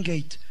fountain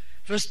gate.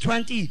 Verse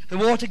 20, the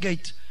water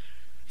gate.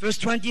 Verse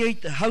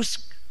 28, the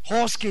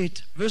horse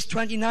gate. Verse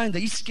 29, the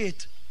east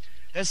gate.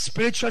 There's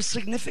spiritual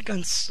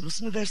significance.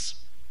 Listen to this.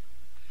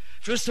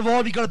 First of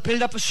all, we got to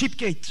build up a sheep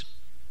gate.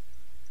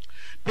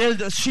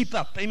 Build a sheep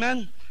up.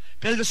 Amen.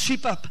 Build the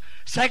sheep up.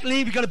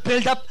 Secondly, we got to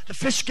build up the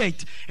fish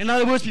gate. In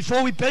other words,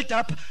 before we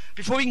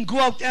can go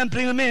out there and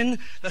bring them in,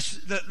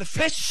 the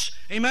fish,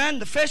 amen,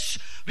 the fish,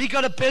 we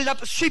got to build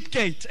up a sheep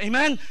gate.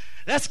 Amen.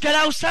 Let's get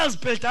ourselves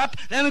built up,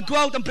 then we go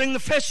out and bring the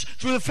fish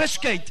through the fish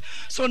gate.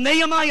 So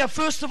Nehemiah,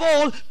 first of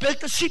all, built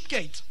the sheep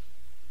gate.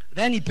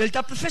 Then he built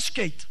up the fish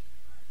gate.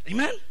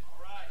 Amen.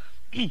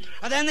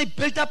 And then they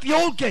built up the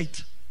old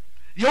gate.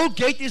 The old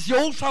gate is the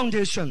old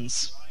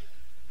foundations,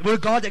 where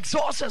God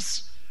exhorts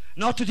us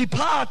not to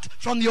depart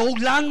from the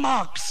old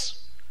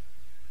landmarks.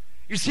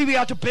 You see, we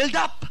have to build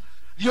up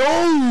the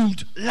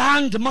old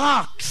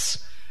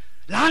landmarks,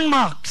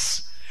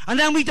 and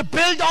then we have to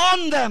build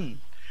on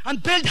them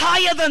and build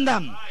higher than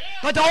them,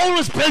 but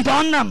always build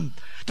on them.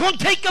 Don't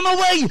take them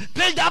away,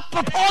 build up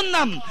upon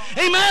them.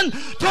 Amen.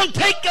 Don't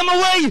take them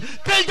away,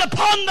 build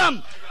upon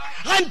them.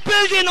 I'm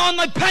building on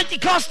my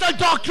Pentecostal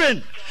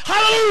doctrine.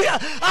 Hallelujah.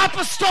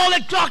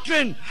 Apostolic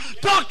doctrine,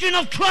 doctrine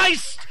of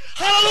Christ.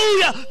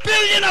 Hallelujah.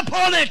 Building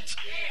upon it.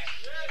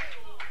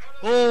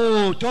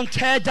 Oh, don't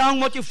tear down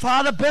what your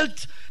father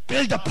built.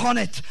 Build upon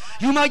it.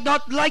 You might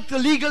not like the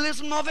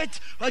legalism of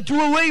it, but do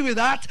away with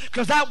that,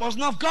 because that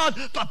wasn't of God.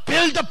 But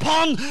build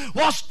upon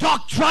what's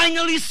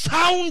doctrinally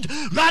sound,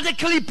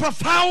 radically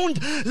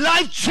profound,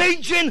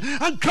 life-changing,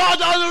 and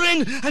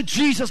God-honoring, and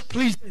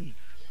Jesus-pleasing.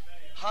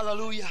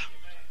 Hallelujah.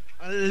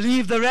 And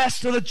leave the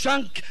rest of the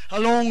junk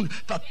alone,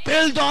 but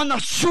build on a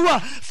sure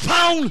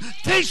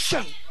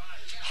foundation.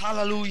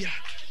 Hallelujah.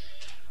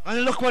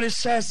 And look what it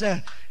says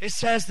there. It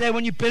says there,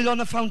 when you build on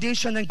the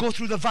foundation and go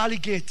through the valley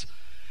gate.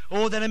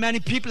 Oh, there are many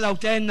people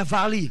out there in the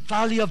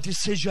valley of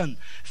decision.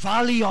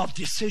 Valley of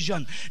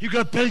decision. You've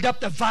got to build up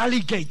the valley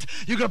gate.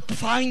 You've got to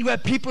find where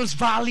people's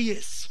valley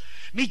is.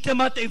 Meet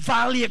them at their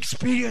valley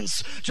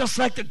experience, just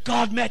like the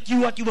God met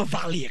you at your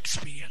valley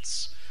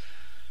experience.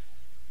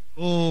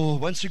 Oh,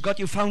 once you've got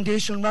your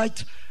foundation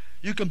right,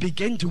 you can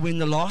begin to win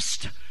the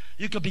lost.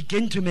 You can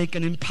begin to make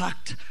an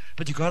impact.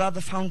 But you've got to have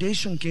the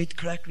foundation gate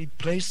correctly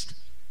placed.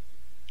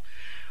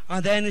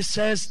 And then it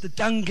says the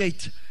dung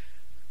gate.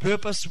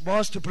 Purpose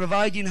was to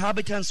provide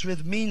inhabitants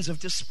with means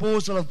of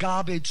disposal of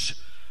garbage.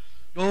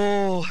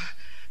 Oh,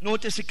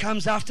 notice it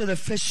comes after the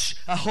fish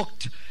are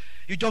hooked.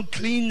 You don't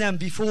clean them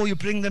before you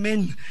bring them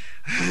in.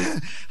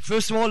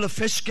 First of all, the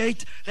fish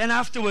gate, then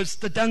afterwards,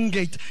 the dung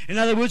gate. In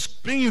other words,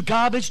 bring your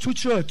garbage to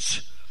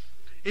church.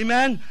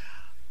 Amen.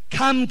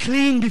 Come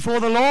clean before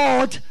the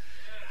Lord.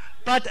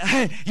 But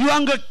you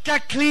aren't going to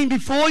get clean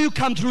before you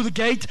come through the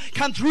gate.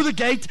 Come through the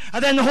gate,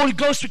 and then the Holy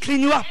Ghost will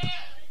clean you up.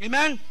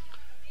 Amen.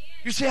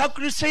 You say, how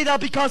can you say that?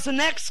 Because the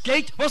next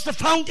gate was the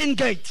fountain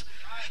gate.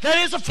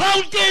 There is a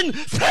fountain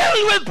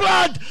filled with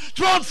blood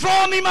drawn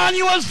from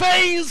Emmanuel's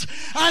veins,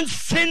 and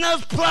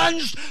sinners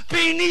plunged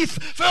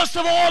beneath. First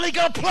of all, he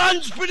got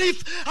plunged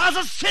beneath as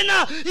a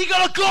sinner. He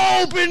got to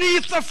go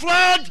beneath the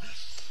flood,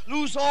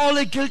 lose all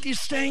the guilty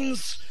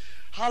stains.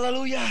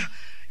 Hallelujah.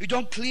 You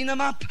don't clean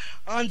them up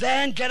and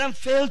then get them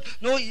filled.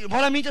 No,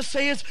 what I mean to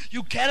say is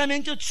you get them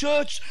into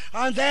church,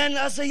 and then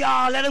as they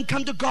are, let them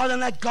come to God and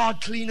let God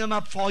clean them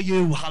up for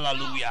you.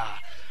 Hallelujah.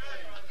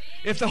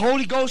 If the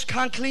Holy Ghost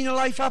can't clean your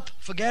life up,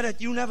 forget it.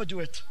 You never do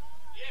it.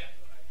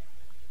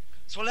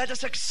 So let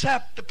us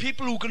accept the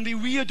people who can be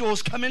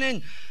weirdos coming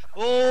in.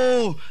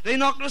 Oh, they're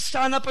not going to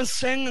stand up and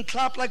sing and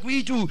clap like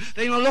we do.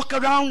 They're going to look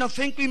around and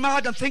think we're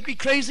mad and think we're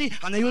crazy,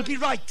 and they will be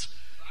right.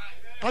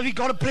 But we've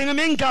got to bring them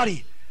in,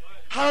 Gary.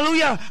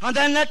 Hallelujah. And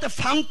then let the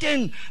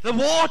fountain, the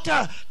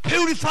water,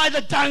 purify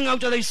the dung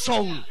out of their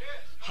soul.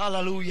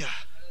 Hallelujah.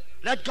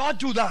 Let God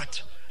do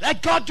that.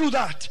 Let God do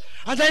that.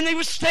 And then they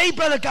will stay,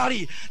 Brother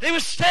Gary. They will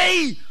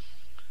stay.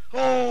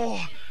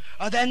 Oh,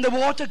 and then the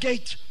water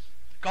gate.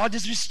 God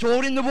is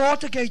restoring the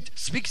water gate.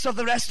 Speaks of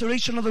the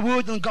restoration of the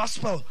word and the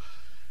gospel.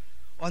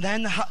 And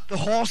then the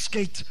horse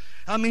gate.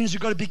 That means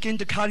you've got to begin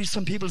to carry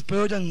some people's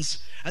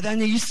burdens. And then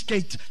the east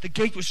gate, the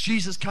gate which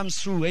Jesus comes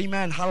through.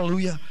 Amen.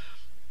 Hallelujah.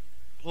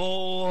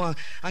 Oh,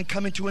 I'm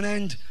coming to an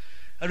end.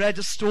 I read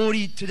a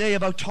story today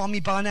about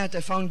Tommy Barnett.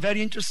 I found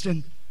very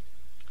interesting.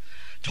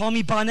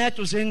 Tommy Barnett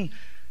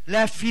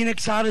left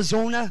Phoenix,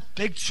 Arizona,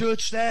 big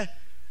church there,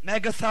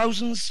 mega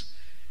thousands,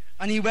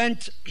 and he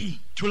went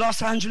to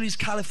Los Angeles,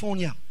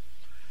 California.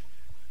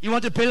 He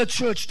wanted to build a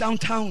church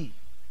downtown.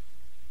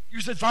 He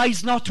was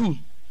advised not to.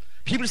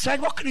 People said,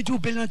 what can you do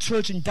building a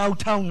church in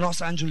downtown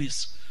Los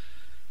Angeles?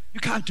 You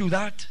can't do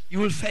that. You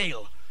will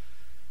fail.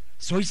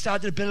 So he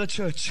started to build a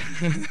church.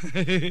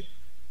 When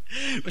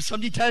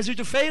somebody tells you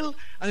to fail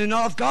and you're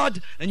not of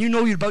God, then you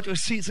know you're about to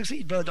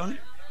succeed, Brother Donny.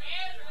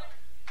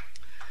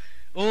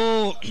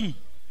 Oh,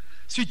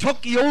 so he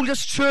took the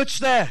oldest church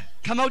there,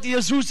 come out the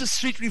Azusa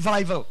Street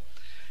revival.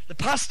 The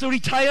pastor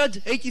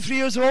retired, 83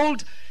 years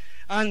old,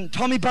 and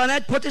Tommy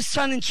Barnett put his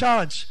son in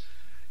charge,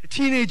 a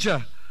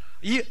teenager.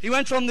 He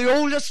went from the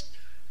oldest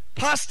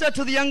pastor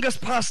to the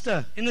youngest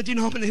pastor in the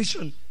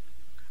denomination,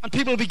 and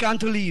people began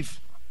to leave.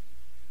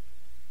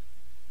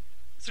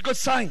 It's a good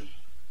sign,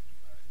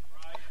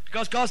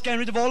 because God's getting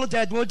rid of all the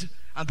deadwood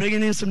and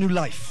bringing in some new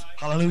life.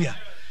 Hallelujah.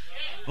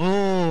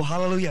 Oh,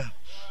 hallelujah.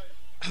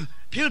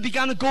 People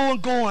began to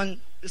go, and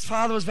his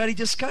father was very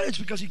discouraged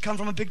because he'd come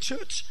from a big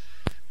church.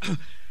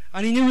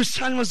 And he knew his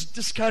son was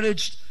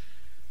discouraged,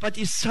 but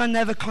his son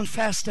never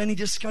confessed any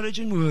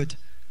discouraging word.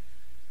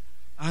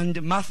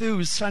 And Matthew,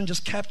 his son,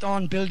 just kept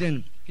on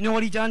building. You know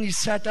what he done? He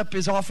set up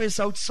his office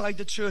outside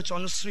the church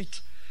on the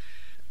street.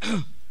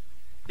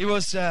 It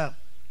was a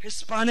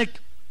Hispanic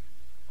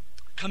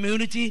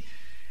community.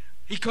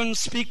 He couldn't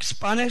speak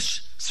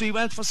Spanish, so he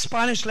went for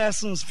Spanish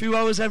lessons a few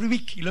hours every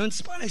week. He learned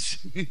Spanish.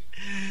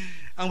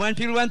 And when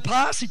people went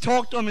past, he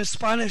talked to them in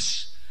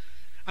Spanish.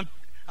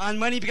 And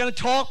when he began to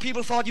talk,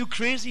 people thought, you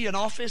crazy, an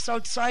office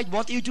outside,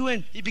 what are you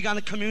doing? He began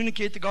to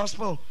communicate the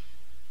gospel.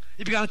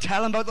 He began to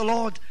tell them about the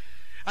Lord.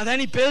 And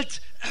then he built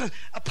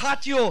a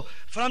patio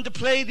for them to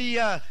play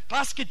the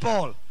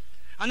basketball.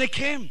 And they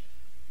came.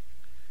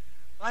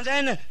 And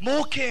then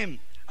more came.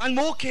 And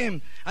more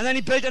came. And then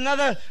he built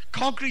another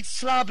concrete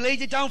slab,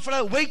 laid it down for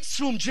a weights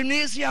room,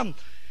 gymnasium.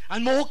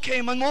 And more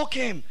came, and more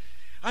came.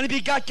 And he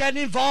began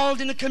getting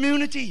involved in the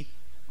community.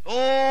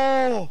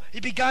 Oh, he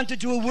began to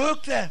do a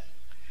work there.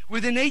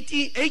 Within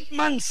 8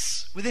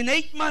 months,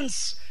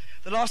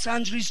 the Los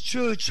Angeles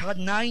church had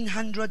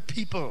 900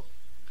 people.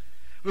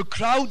 Were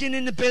crowding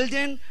in the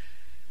building,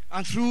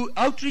 and through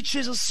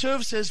outreaches or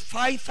services,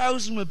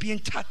 5,000 were being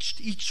touched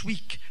each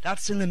week.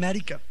 That's in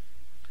America.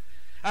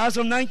 As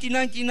of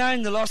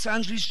 1999, the Los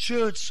Angeles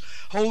church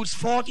holds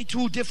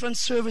 42 different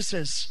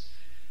services.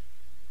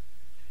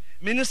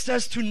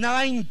 Ministers to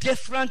 9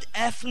 different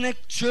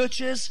ethnic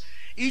churches,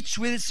 each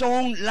with its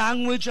own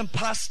language and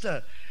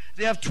pastor.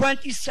 They have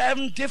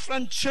 27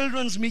 different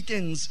children's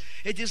meetings.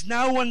 It is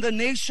now one of the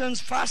nation's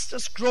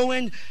fastest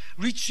growing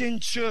reaching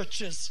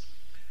churches,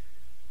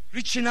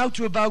 reaching out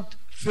to about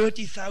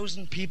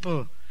 30,000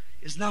 people.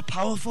 Isn't that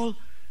powerful?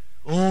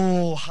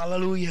 Oh,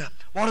 hallelujah.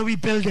 What are we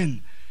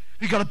building?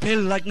 We got to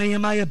build like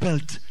Nehemiah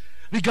built.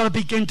 We got to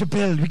begin to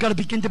build. We got to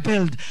begin to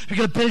build. We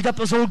got to build up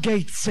those old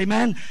gates.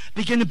 Amen.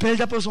 Begin to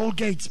build up those old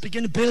gates.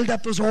 Begin to build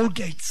up those old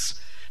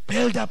gates.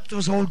 Build up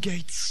those old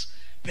gates.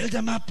 Build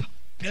them up.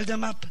 Build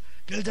them up.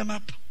 Build them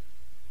up.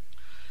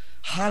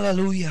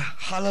 Hallelujah.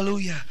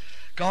 Hallelujah.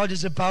 God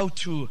is about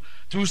to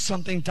do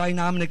something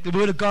dynamic. The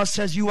Word of God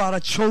says you are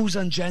a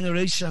chosen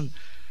generation.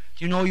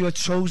 You know you are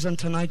chosen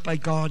tonight by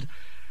God.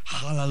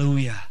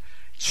 Hallelujah.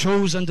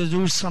 Chosen to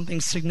do something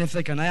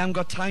significant. I haven't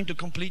got time to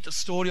complete the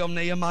story of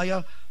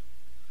Nehemiah,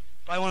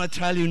 but I want to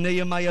tell you,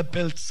 Nehemiah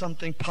built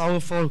something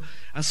powerful,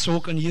 and so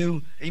can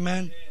you.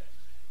 Amen.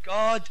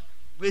 God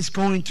is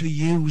going to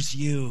use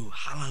you,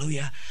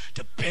 hallelujah,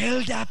 to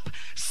build up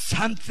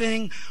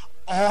something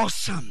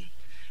awesome.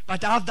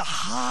 But have the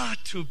heart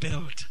to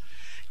build.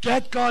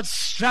 Get God's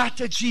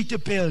strategy to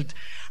build.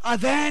 And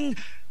then,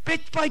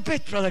 bit by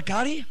bit, Brother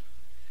Gary,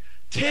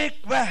 take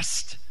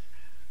rest,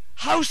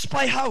 house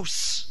by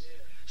house,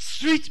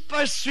 street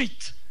by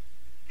street.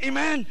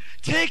 Amen.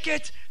 Take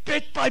it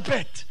bit by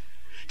bit.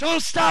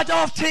 Don't start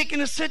off taking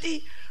the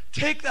city.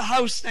 Take the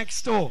house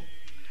next door.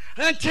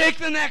 And then take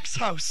the next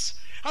house.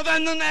 And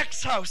then the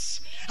next house.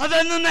 And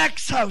then the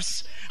next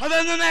house. And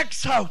then the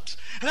next house.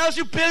 And as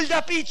you build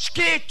up each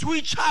gate to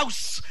each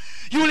house,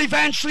 you will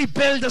eventually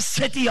build a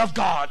city of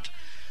God.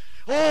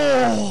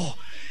 Oh,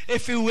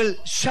 if you will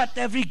shut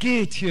every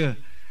gate here,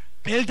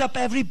 build up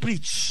every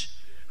breach,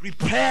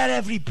 repair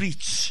every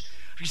breach,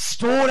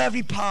 restore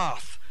every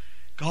path,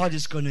 God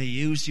is going to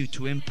use you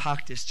to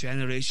impact this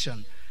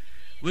generation.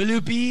 Will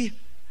you be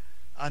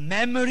a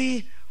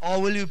memory,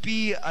 or will you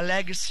be a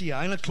legacy?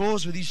 I'm going to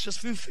close with these just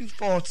few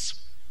thoughts.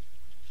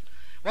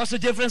 What's the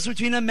difference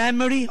between a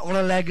memory or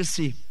a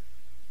legacy?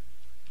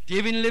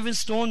 David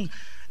Livingstone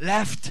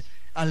left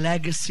a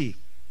legacy.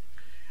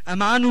 A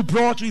man who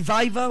brought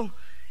revival,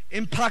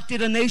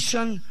 impacted a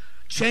nation,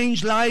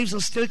 changed lives,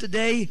 and still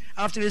today,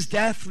 after his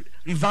death,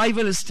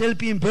 revival is still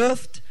being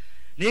birthed,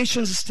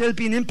 nations are still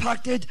being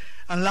impacted,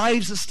 and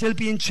lives are still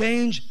being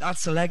changed.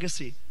 That's a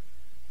legacy.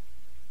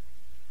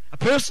 A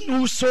person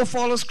who so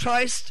follows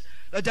Christ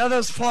that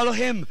others follow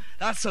him,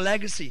 that's a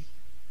legacy.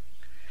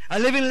 A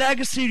living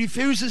legacy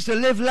refuses to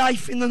live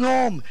life in the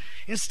norm.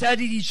 Instead,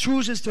 he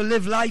chooses to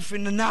live life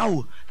in the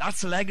now.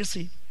 That's a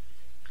legacy.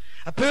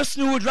 A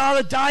person who would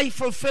rather die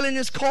fulfilling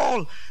his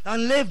call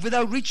than live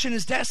without reaching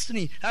his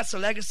destiny. That's a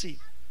legacy.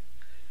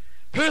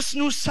 A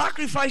person who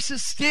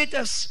sacrifices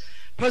status,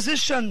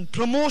 position,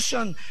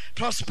 promotion,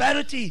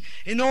 prosperity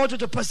in order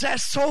to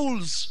possess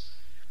souls,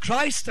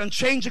 Christ, and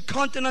change a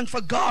continent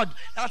for God.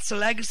 That's a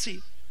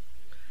legacy.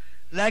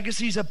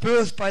 Legacies are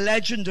birthed by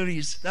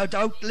legendaries that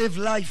outlive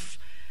life.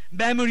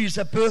 Memories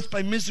are birthed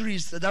by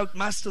miseries that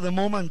outmaster the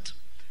moment.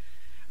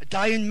 A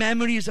dying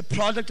memory is a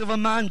product of a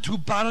man too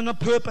barren of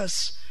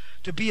purpose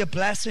to be a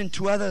blessing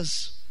to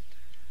others.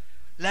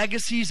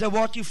 Legacies are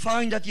what you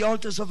find at the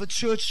altars of the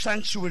church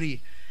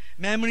sanctuary.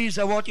 Memories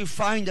are what you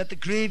find at the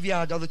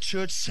graveyard or the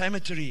church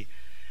cemetery.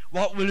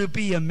 What will it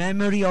be, a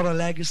memory or a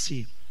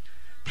legacy?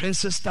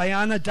 Princess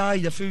Diana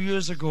died a few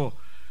years ago.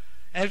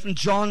 Elton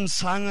John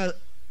sang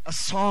a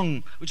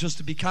song which was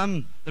to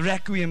become the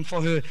requiem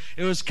for her.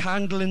 It was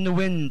Candle in the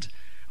Wind.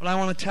 Well, I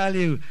want to tell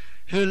you,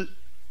 her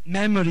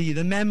memory,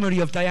 the memory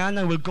of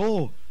Diana will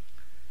go,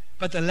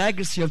 but the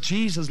legacy of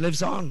Jesus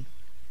lives on.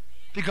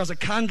 Because a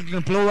candle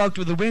can blow out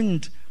with the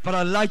wind, but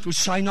a light will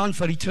shine on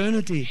for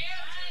eternity.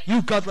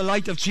 You've got the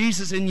light of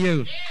Jesus in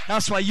you.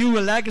 That's why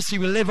your legacy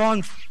will live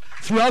on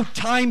throughout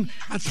time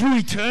and through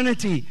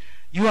eternity.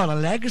 You are a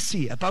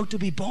legacy about to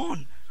be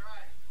born.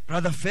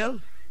 Brother Phil,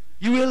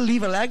 you will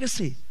leave a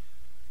legacy.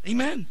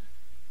 Amen.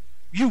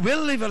 You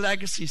will leave a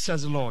legacy,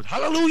 says the Lord.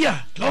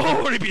 Hallelujah.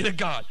 Glory be to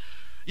God.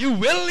 You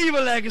will leave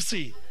a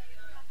legacy.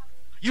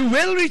 You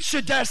will reach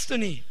your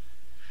destiny.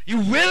 You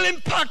will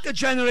impact a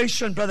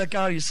generation, Brother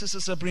Gary, Sister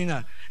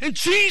Sabrina. In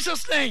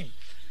Jesus' name.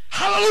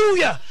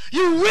 Hallelujah.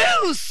 You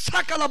will.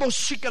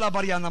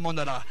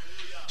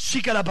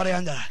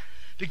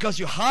 Because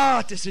your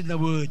heart is in the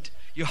word.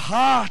 Your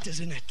heart is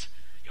in it.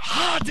 Your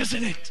heart is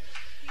in it.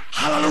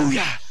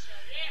 Hallelujah.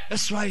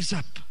 Let's rise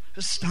up.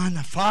 Let's stand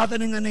up. Father,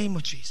 in the name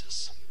of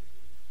Jesus.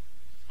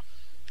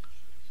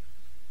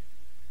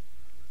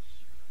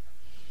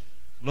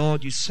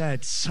 Lord, you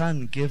said,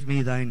 Son, give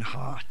me thine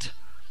heart.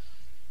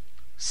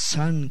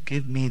 Son,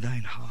 give me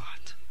thine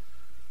heart.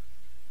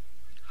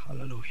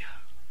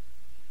 Hallelujah.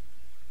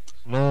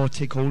 Lord,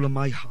 take hold of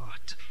my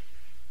heart.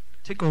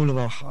 Take hold of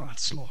our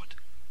hearts, Lord.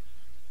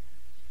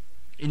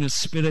 In the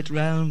spirit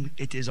realm,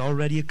 it is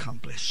already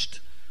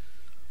accomplished.